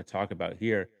guys you want to talk about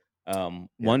here.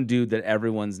 One dude that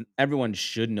everyone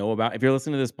should know about. If you're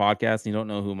listening to this podcast and you don't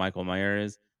know who Michael Mayer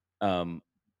is,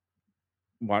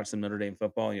 watch some Notre Dame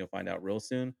football and you'll find out real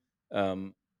soon.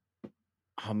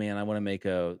 Oh man, I want to make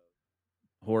a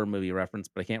horror movie reference,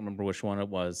 but I can't remember which one it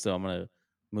was. So I'm gonna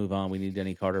move on. We need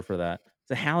Denny Carter for that.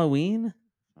 Is it Halloween?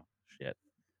 Oh shit.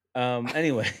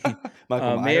 Anyway,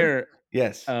 Michael Mayer. Mayer,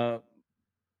 Yes.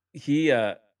 he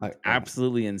Mike-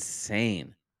 absolutely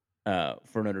insane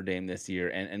for Notre Dame this year,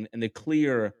 and the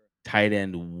clear tight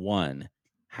end 1.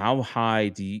 How high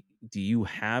do you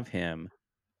have him?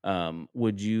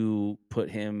 Would you put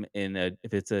him in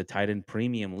if it's a tight end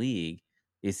premium league?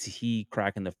 Is he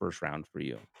cracking the first round for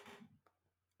you?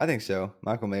 I think so.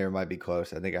 Michael Mayer might be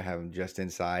close. I think I have him just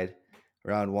inside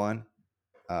round 1.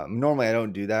 Normally I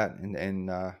don't do that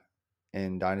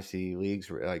in dynasty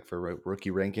leagues like for rookie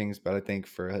rankings, but I think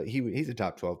for he's a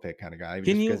top 12 pick kind of guy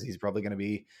because he's probably going to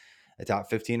be a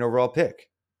top 15 overall pick.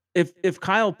 If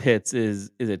Kyle Pitts is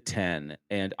a 10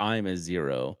 and I'm a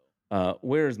 0,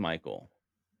 where's Michael?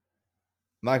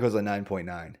 Michael's a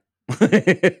 9.9.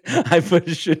 I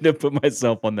shouldn't have put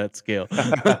myself on that scale.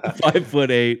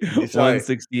 5'8",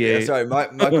 168. Yeah, sorry,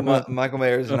 Michael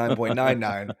Mayer is a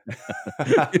 9.99.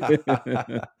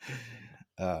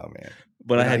 Oh man.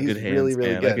 But I No, had he's good really, hands,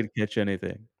 really man. I good. could catch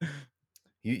anything.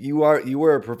 You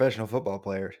were a professional football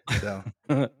player, so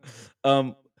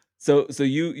um, so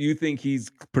you think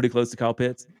he's pretty close to Kyle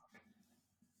Pitts?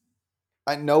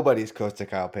 nobody's close to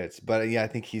Kyle Pitts, but yeah, I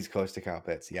think he's close to Kyle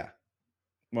Pitts. Yeah.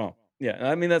 Well, yeah,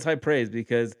 I mean that's high praise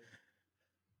because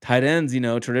tight ends,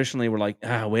 traditionally we're like,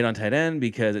 wait on tight end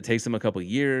because it takes them a couple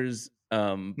years.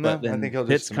 But No, I think then he'll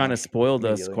just Pitts kind of smash spoiled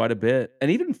us immediately. quite a bit,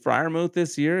 and even Fryermuth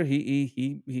this year,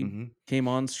 he Hmm. came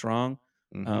on strong.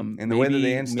 And the way that they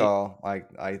Maybe, install, like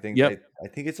yep, I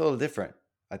think it's a little different.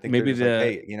 I think they're maybe just like,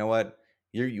 hey, you know what?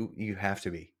 You have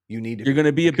to be. You need to you're going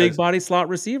to be be a big because body slot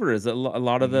receiver. Is a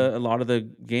lot of mhm. the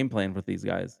game plan with these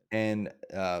guys. And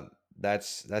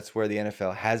that's where the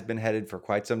NFL has been headed for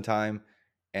quite some time,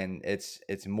 and it's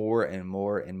more and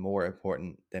more and more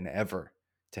important than ever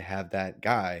to have that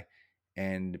guy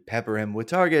and pepper him with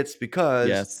targets because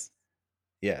Yes.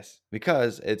 yes,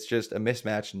 because it's just a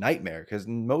mismatch nightmare because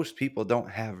most people don't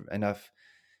have enough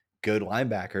good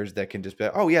linebackers that can just be,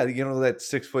 oh yeah, that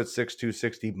 6'6",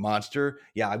 260 monster.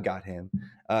 Yeah, I've got him.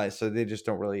 So they just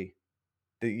don't really.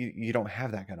 You don't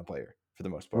have that kind of player for the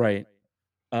most part. Right.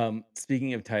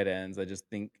 Speaking of tight ends, I just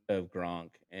think of Gronk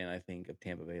and I think of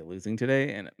Tampa Bay losing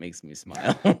today, and it makes me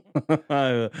smile.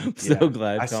 I'm so Yeah.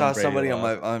 glad I Tom saw Brady somebody on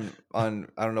lost. my on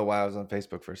I don't know why I was on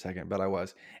Facebook for a second, but I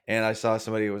was. And I saw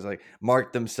somebody who was like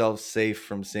marked themselves safe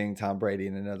from seeing Tom Brady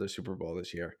in another Super Bowl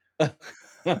this year.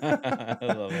 I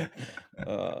love it.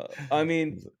 I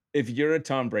mean, if you're a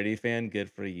Tom Brady fan, good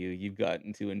for you. You've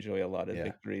gotten to enjoy a lot of Yeah.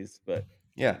 victories, but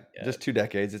Yeah. yeah, Just 2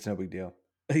 decades, it's no big deal.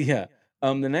 yeah.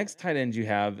 The next tight end you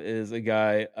have is a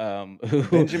guy who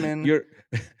Benjamin your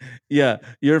yeah,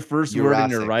 your first word in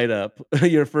your Jurasic. write up,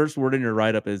 your first word in your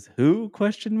write up is who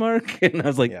question mark? And I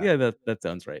was like, Yeah. yeah, that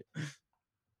sounds right.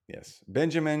 Yes.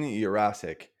 Benjamin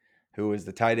Jurasic, who is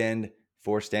the tight end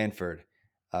for Stanford.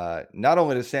 Not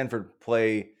only does Stanford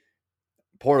play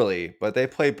poorly, but they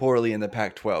play poorly in the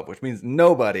Pac-12, which means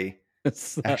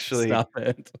Stop actually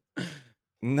it.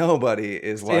 nobody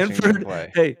is watching them Stanford,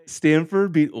 play. hey,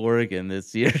 Stanford beat Oregon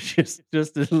this year. Just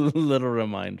a little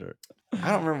reminder.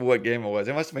 I don't remember what game it was.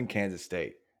 It must have been Kansas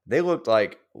State. They looked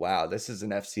like, wow, this is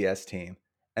an FCS team.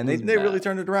 It And was they really bad.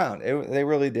 turned it around. They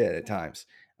really did at times.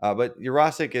 But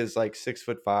Jurasic is like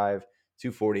 6'5",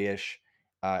 240-ish,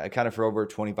 accounted for over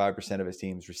 25% of his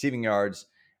team's receiving yards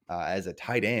as a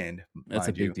tight end, That's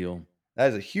a mind big you. deal. That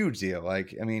is a huge deal.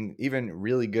 Like, I mean, even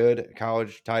really good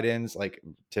college tight ends, like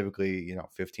typically,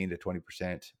 15 to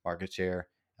 20% market share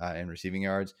in receiving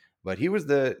yards. But he was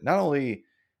not only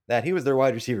that, he was their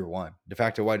wide receiver one, de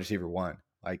facto wide receiver one.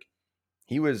 Like,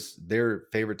 he was their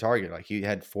favorite target. Like, he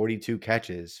had 42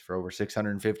 catches for over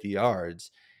 650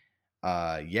 yards.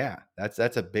 Yeah,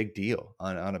 that's a big deal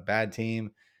on a bad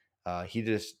team. He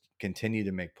just continued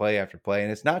to make play after play.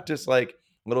 And it's not just like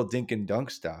little dink and dunk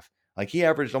stuff. Like, he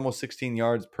averaged almost 16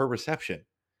 yards per reception.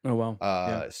 Oh wow.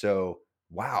 Yeah. So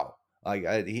wow,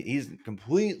 like he's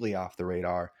completely off the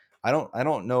radar. I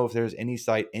don't know if there's any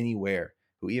site anywhere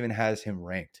who even has him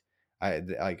ranked.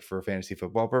 Like for fantasy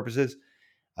football purposes,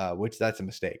 which that's a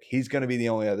mistake. He's going to be the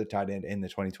only other tight end in the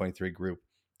 2023 group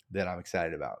that I'm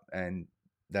excited about, and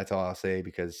that's all I'll say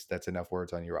because that's enough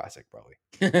words on Jurasic, probably.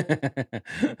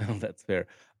 That's fair.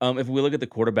 If we look at the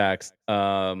quarterbacks,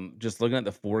 just looking at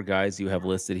the four guys you have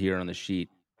listed here on the sheet,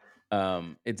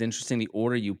 it's interesting the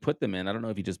order you put them in. I don't know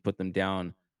if you just put them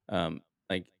down,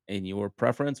 like in your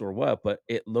preference or what, but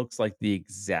it looks like the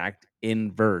exact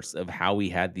inverse of how we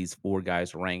had these four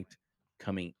guys ranked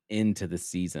coming into the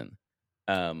season.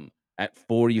 At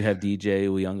 4, you have DJ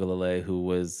Uiagalelei, who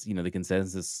was, the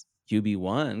consensus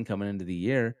QB1 coming into the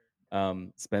year.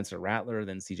 Spencer Rattler,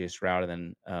 then CJ Stroud,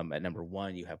 and then at number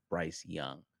 1, you have Bryce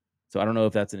Young. So I don't know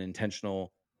if that's an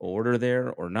intentional order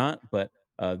there or not, but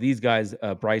these guys,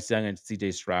 Bryce Young and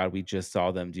CJ Stroud, we just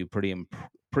saw them do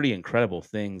pretty incredible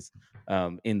things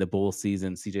in the bowl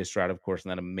season. CJ Stroud, of course, in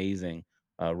that amazing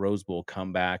Rose Bowl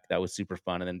comeback that was super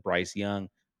fun, and then Bryce Young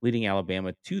leading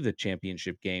Alabama to the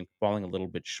championship game, falling a little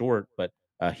bit short, but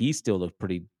he still looked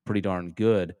pretty darn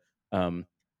good. Um,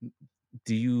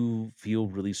 do you feel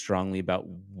really strongly about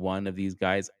one of these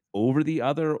guys over the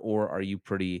other, or are you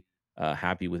pretty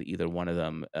happy with either one of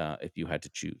them if you had to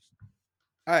choose?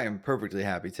 I am perfectly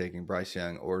happy taking Bryce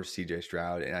Young or CJ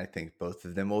Stroud, and I think both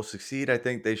of them will succeed. I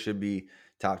think they should be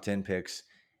top 10 picks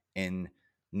in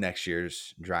next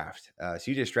year's draft.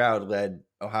 CJ Stroud led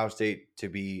Ohio State to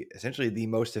be essentially the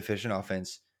most efficient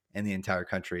offense in the entire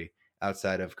country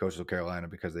outside of Coastal Carolina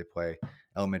because they play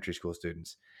elementary school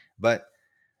students. But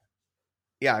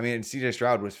yeah, I mean, CJ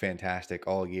Stroud was fantastic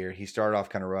all year. He started off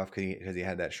kind of rough because he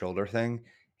had that shoulder thing.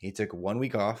 he took 1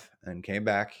 week off and came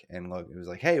back and look, it was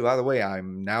like, hey, by the way,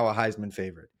 I'm now a Heisman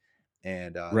favorite.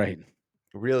 And Right.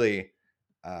 really,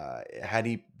 had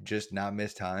he just not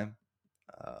missed time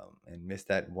and missed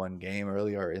that one game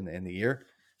earlier in the year,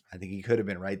 I think he could have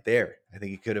been right there. I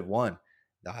think he could have won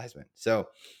the Heisman. So,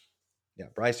 yeah,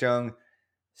 Bryce Young,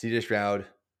 CJ Stroud,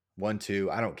 1,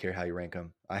 2. I don't care how you rank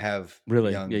them. I have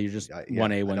Really? Yeah, Young. you're just Yeah,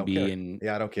 1A, I don't care. 1B, and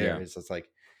Yeah, I don't care. yeah. It's just like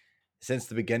since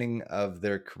the beginning of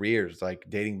their careers, like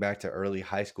dating back to early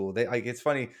high school. They like it's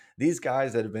funny, these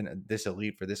guys that have been this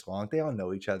elite for this long, they all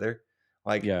know each other.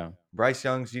 Like Yeah. Bryce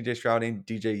Young, CJ Stroud, and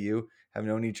DJU have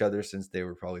known each other since they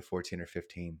were probably 14 or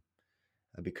 15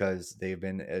 because they've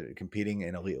been competing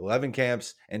in Elite 11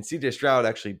 camps. And CJ Stroud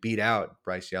actually beat out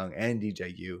Bryce Young and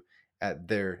DJU at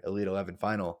their Elite 11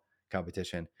 final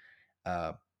competition.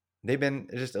 Uh, they've been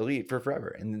just elite for forever.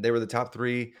 And they were the top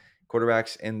 3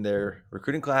 quarterbacks in their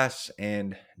recruiting class.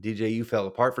 And DJU fell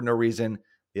apart for no reason.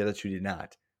 The other 2 did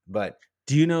not. But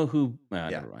Do you know who? yeah,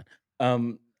 Never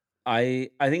mind. I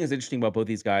think it's interesting about both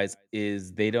these guys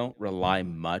is they don't rely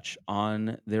much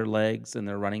on their legs and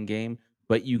their running game,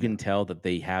 but you can tell that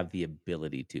they have the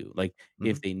ability to. Like Mhm.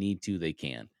 if they need to, they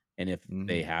can, and if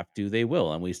they Mhm. have to, they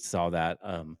will. And we saw that,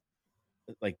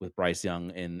 like with Bryce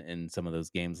Young in some of those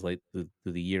games late through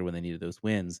the year when they needed those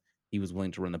wins. He was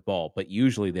willing to run the ball, but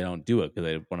usually they don't do it because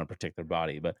they want to protect their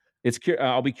body. But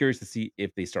I'll be curious to see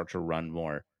if they start to run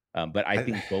more. But I I,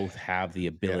 think both have the yeah.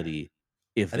 ability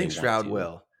if I they think want Stroud to.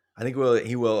 will. I think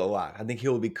he will a lot. I think he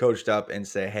will be coached up and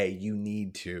say, "Hey, you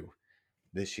need to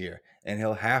this year," and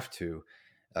he'll have to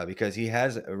because he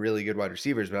has a really good wide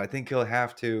receivers. But I think he'll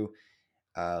have to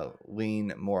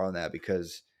lean more on that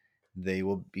because they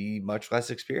will be much less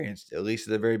experienced, at least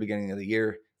at the very beginning of the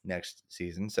year next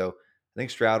season. So I think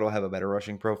Stroud will have a better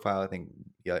rushing profile. I think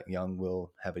Young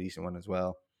will have a decent one as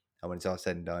well when it's all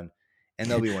said and done, and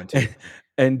they'll be 1-2.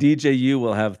 And DJU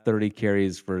will have 30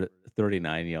 carries for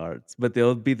 39 yards, but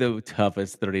they'll be the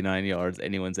toughest 39 yards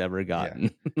anyone's ever Yeah,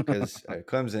 gotten. because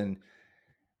Clemson,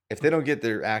 if they don't get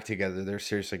their act together, they're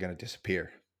seriously going to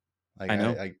disappear. Like I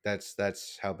know.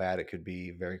 that's how bad it could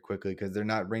be very quickly because they're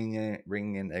not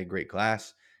bringing in a great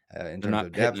class in They're terms not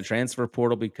of hitting the depth. transfer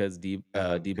portal because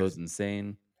Debo's Because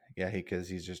insane. yeah, because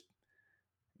he's just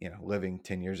living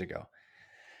 10 years ago.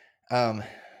 Um,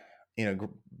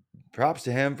 props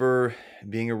to him for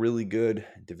being a really good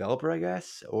developer, I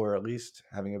guess, or at least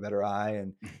having a better eye.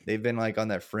 And they've been like on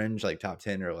that fringe, like top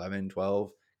 10 or 11,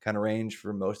 12 kind of range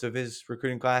for most of his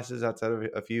recruiting classes outside of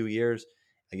a few years.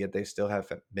 And yet they still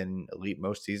have been elite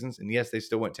most seasons. And yes, they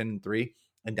still went 10-3.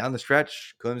 And down the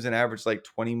stretch, Clemson averaged like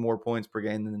 20 more points per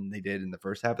game than they did in the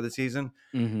first half of the season.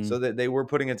 Mhm. So that they were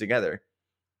putting it together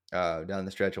down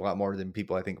the stretch a lot more than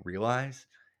people I think realize.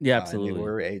 Yeah, And they absolutely.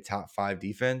 were a top 5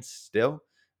 defense still,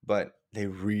 but they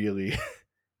really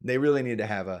they really need to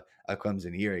have a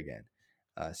Clemson year again.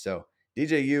 So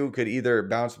DJU could either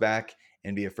bounce back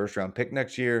and be a first round pick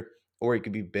next year, or he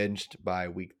could be benched by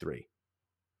week 3.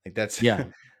 Like that's Yeah.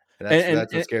 And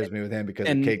that's what scares me with him because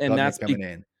of and Cade and Klubnik that's coming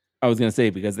in. I was gonna say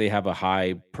because they have a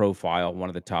high profile, one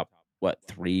of the top,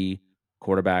 3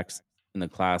 quarterbacks in the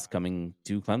class coming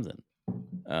to Clemson.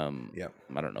 Um, Yeah,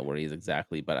 I don't know where he is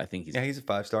exactly, but I think he's yeah, he's a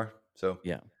 5-star. So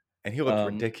yeah. and he looked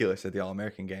Um, ridiculous at the All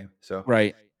American game. So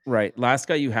right, right. Last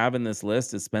guy you have in this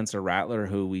list is Spencer Rattler,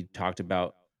 who we talked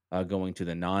about going to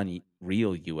the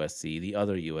non-real USC, the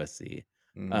other USC.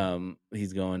 mhm.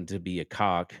 He's going to be a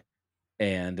cock,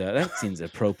 and that seems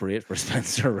appropriate for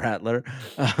Spencer Rattler.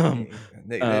 Um,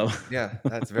 uh, Yeah,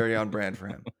 that's very on brand for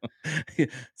him.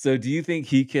 so do you think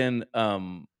he can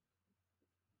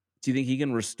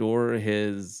restore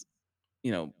his,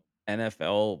 you know,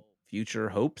 NFL future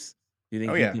hopes? Do you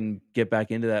Oh think he yeah, can get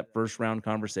back into that first round I think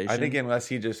conversation? unless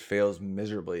he just fails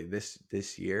miserably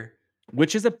this year,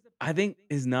 Which is I think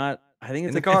in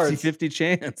it's the a cards, 50-50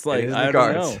 chance. it Like, is in the I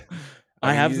don't cards. know. I I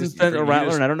mean, have some Spencer you Rattler,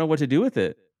 just and I don't know what to do with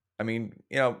it. I mean,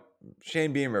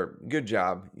 Shane Beamer, good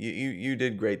job. You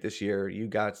did great this year. You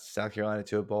got South Carolina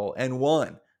to a bowl and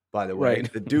won, by the way,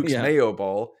 Right. the Duke's Yeah. Mayo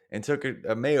Bowl and took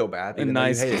a Mayo bath, A even though you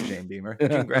nice hated Shane Beamer. Oh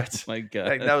Congrats. my god.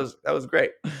 Like that was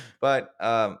great. But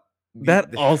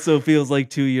That the also feels like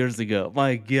 2 years ago.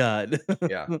 My god.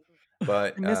 yeah.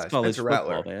 But I miss college Spencer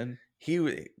football, Rattler, man.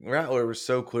 Rattler was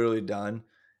so clearly done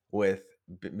with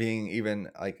being even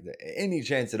like any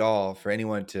chance at all for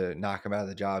anyone to knock him out of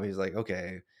the job. He's like,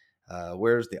 okay,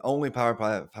 where's the only Power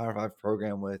 5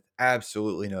 program with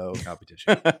absolutely no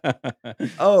competition?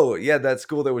 Oh, yeah, that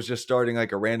school that was just starting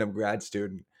like a random grad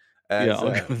student Yeah, as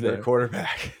I'll go their there.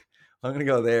 quarterback. I'm gonna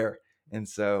go there, and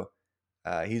so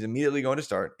he's immediately going to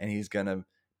start, and he's gonna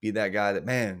be that guy that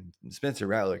man Spencer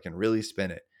Rattler can really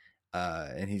spin it.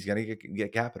 and he's going to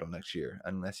get capital next year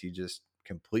unless he just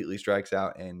completely strikes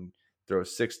out and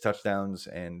throws 6 touchdowns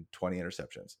and 20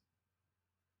 interceptions.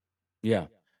 Yeah,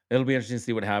 it'll be interesting to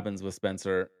see what happens with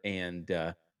Spencer. And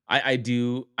I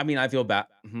do. I mean, I feel bad.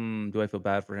 Do I feel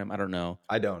bad for him? I don't know.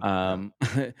 I don't know.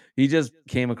 He just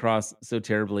came across so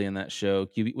terribly in that show.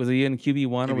 Was he in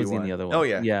QB1 or was he in the QB1. other Oh, one?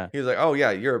 yeah. Yeah. He was like, oh,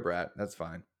 yeah, you're a brat. That's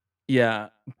fine. Yeah,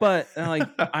 but, like,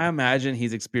 I imagine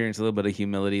he's experienced a little bit of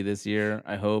humility this year,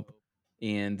 I hope,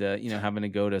 and, having to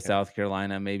go to Yeah. South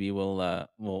Carolina maybe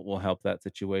will help that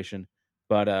situation,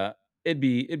 but, it'd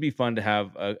be fun to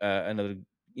have another,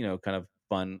 kind of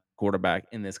fun quarterback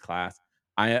in this class.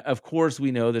 Of course,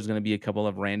 we know there's gonna be a couple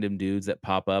of random dudes that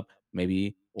pop up, maybe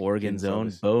Keaton Oregon's own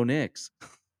Slovis. Bo Nix.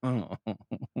 Oh.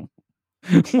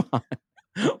 Why?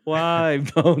 Why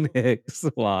Bo Nix?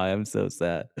 Why? I'm so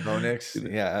sad. Bo Nix,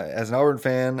 yeah, as an Auburn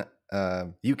fan,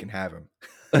 you can have him.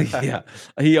 Yeah,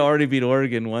 he already beat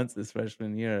Oregon once this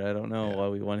freshman year. I don't know Yeah. why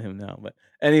we want him now, but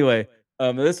anyway,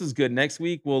 this was good. Next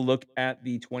week we'll look at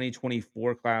the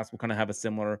 2024 class. We'll kind of have a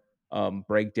similar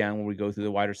breakdown where we go through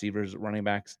the wide receivers, running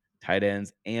backs, tight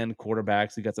ends, and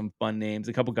quarterbacks. We got some fun names,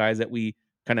 a couple guys that we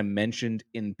kind of mentioned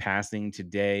in passing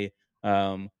today.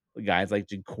 Um, Guys like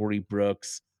Corey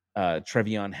Brooks,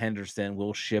 Trevion Henderson,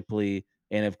 Will Shipley,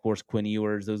 and of course, Quinn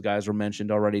Ewers. Those guys were mentioned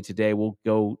already today. We'll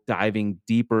go diving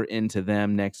deeper into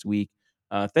them next week.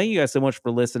 Thank you guys so much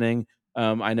for listening.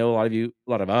 I know a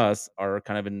lot of us are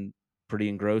kind of pretty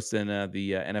engrossed in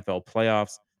the NFL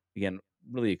playoffs. Again,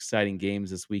 really exciting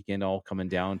games this weekend, all coming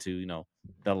down to,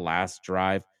 the last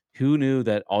drive. Who knew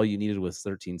that all you needed was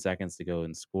 13 seconds to go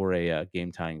and score a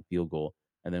game tying field goal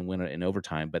and then win it in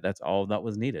overtime? But that's all that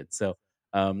was needed. So,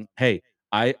 hey,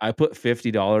 I put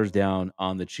 $50 down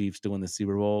on the Chiefs to win the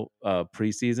Super Bowl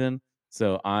preseason,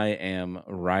 so I am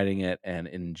riding it and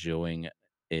enjoying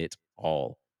it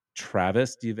all.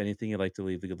 Travis, do you have anything you'd like to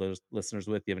leave the good listeners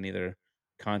with? Do you have any other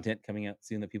content coming out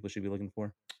soon that people should be looking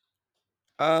for?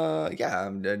 Yeah,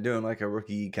 I'm doing like a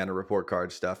rookie kind of report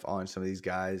card stuff on some of these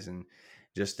guys, and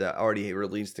just already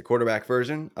released the quarterback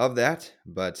version of that,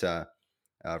 but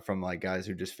from like guys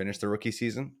who just finished the rookie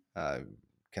season,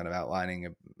 kind of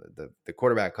outlining the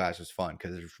quarterback class was fun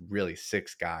because there's really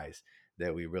 6 guys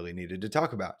that we really needed to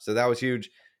talk about. So that was huge.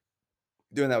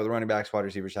 Doing that with running backs, wide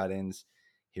receivers, tight ends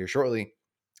here shortly.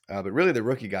 But really, the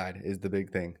rookie guide is the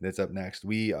big thing that's up next.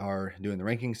 We are doing the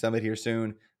ranking summit here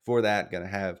soon. For that, going to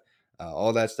have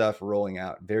all that stuff rolling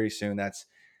out very soon. That's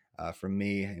from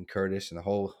me and Curtis and the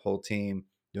whole team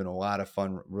doing a lot of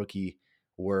fun rookie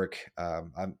work.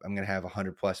 I'm going to have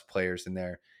 100 plus players in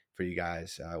there for you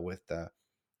guys with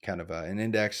kind of an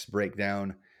index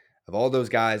breakdown of all those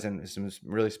guys and some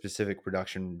really specific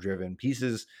production driven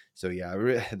pieces. So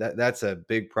yeah, that's a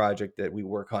big project that we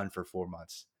work on for 4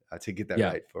 months to get that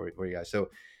Yeah. right for you guys. So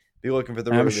be looking for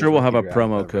the. And I'm RotoViz sure we'll have rookie a draft,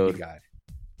 promo rookie code. guide.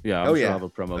 Yeah, I'm Oh, sure yeah. I'll have a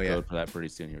promo Oh, yeah. code for that pretty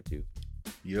soon here too.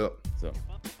 Yep. So Be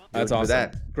that's looking for awesome.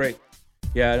 that. Great.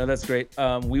 Yeah, no, that's great.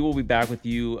 We will be back with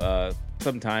you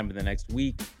sometime in the next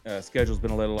week. Schedule's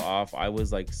been a little off. I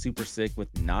was like super sick with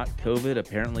not COVID.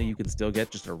 Apparently, you can still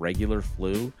get just a regular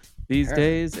flu these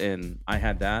days, and I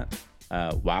had that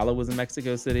while I was in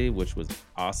Mexico City, which was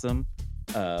awesome.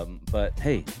 But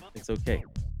hey, it's okay.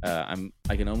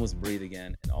 I can almost breathe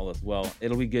again, and all is well.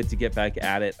 It'll be good to get back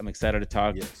at it. I'm excited to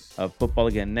talk football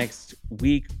again next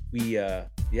week. We've got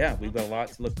a lot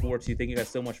to look forward to. Thank you guys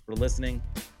so much for listening,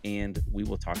 and we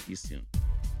will talk to you soon.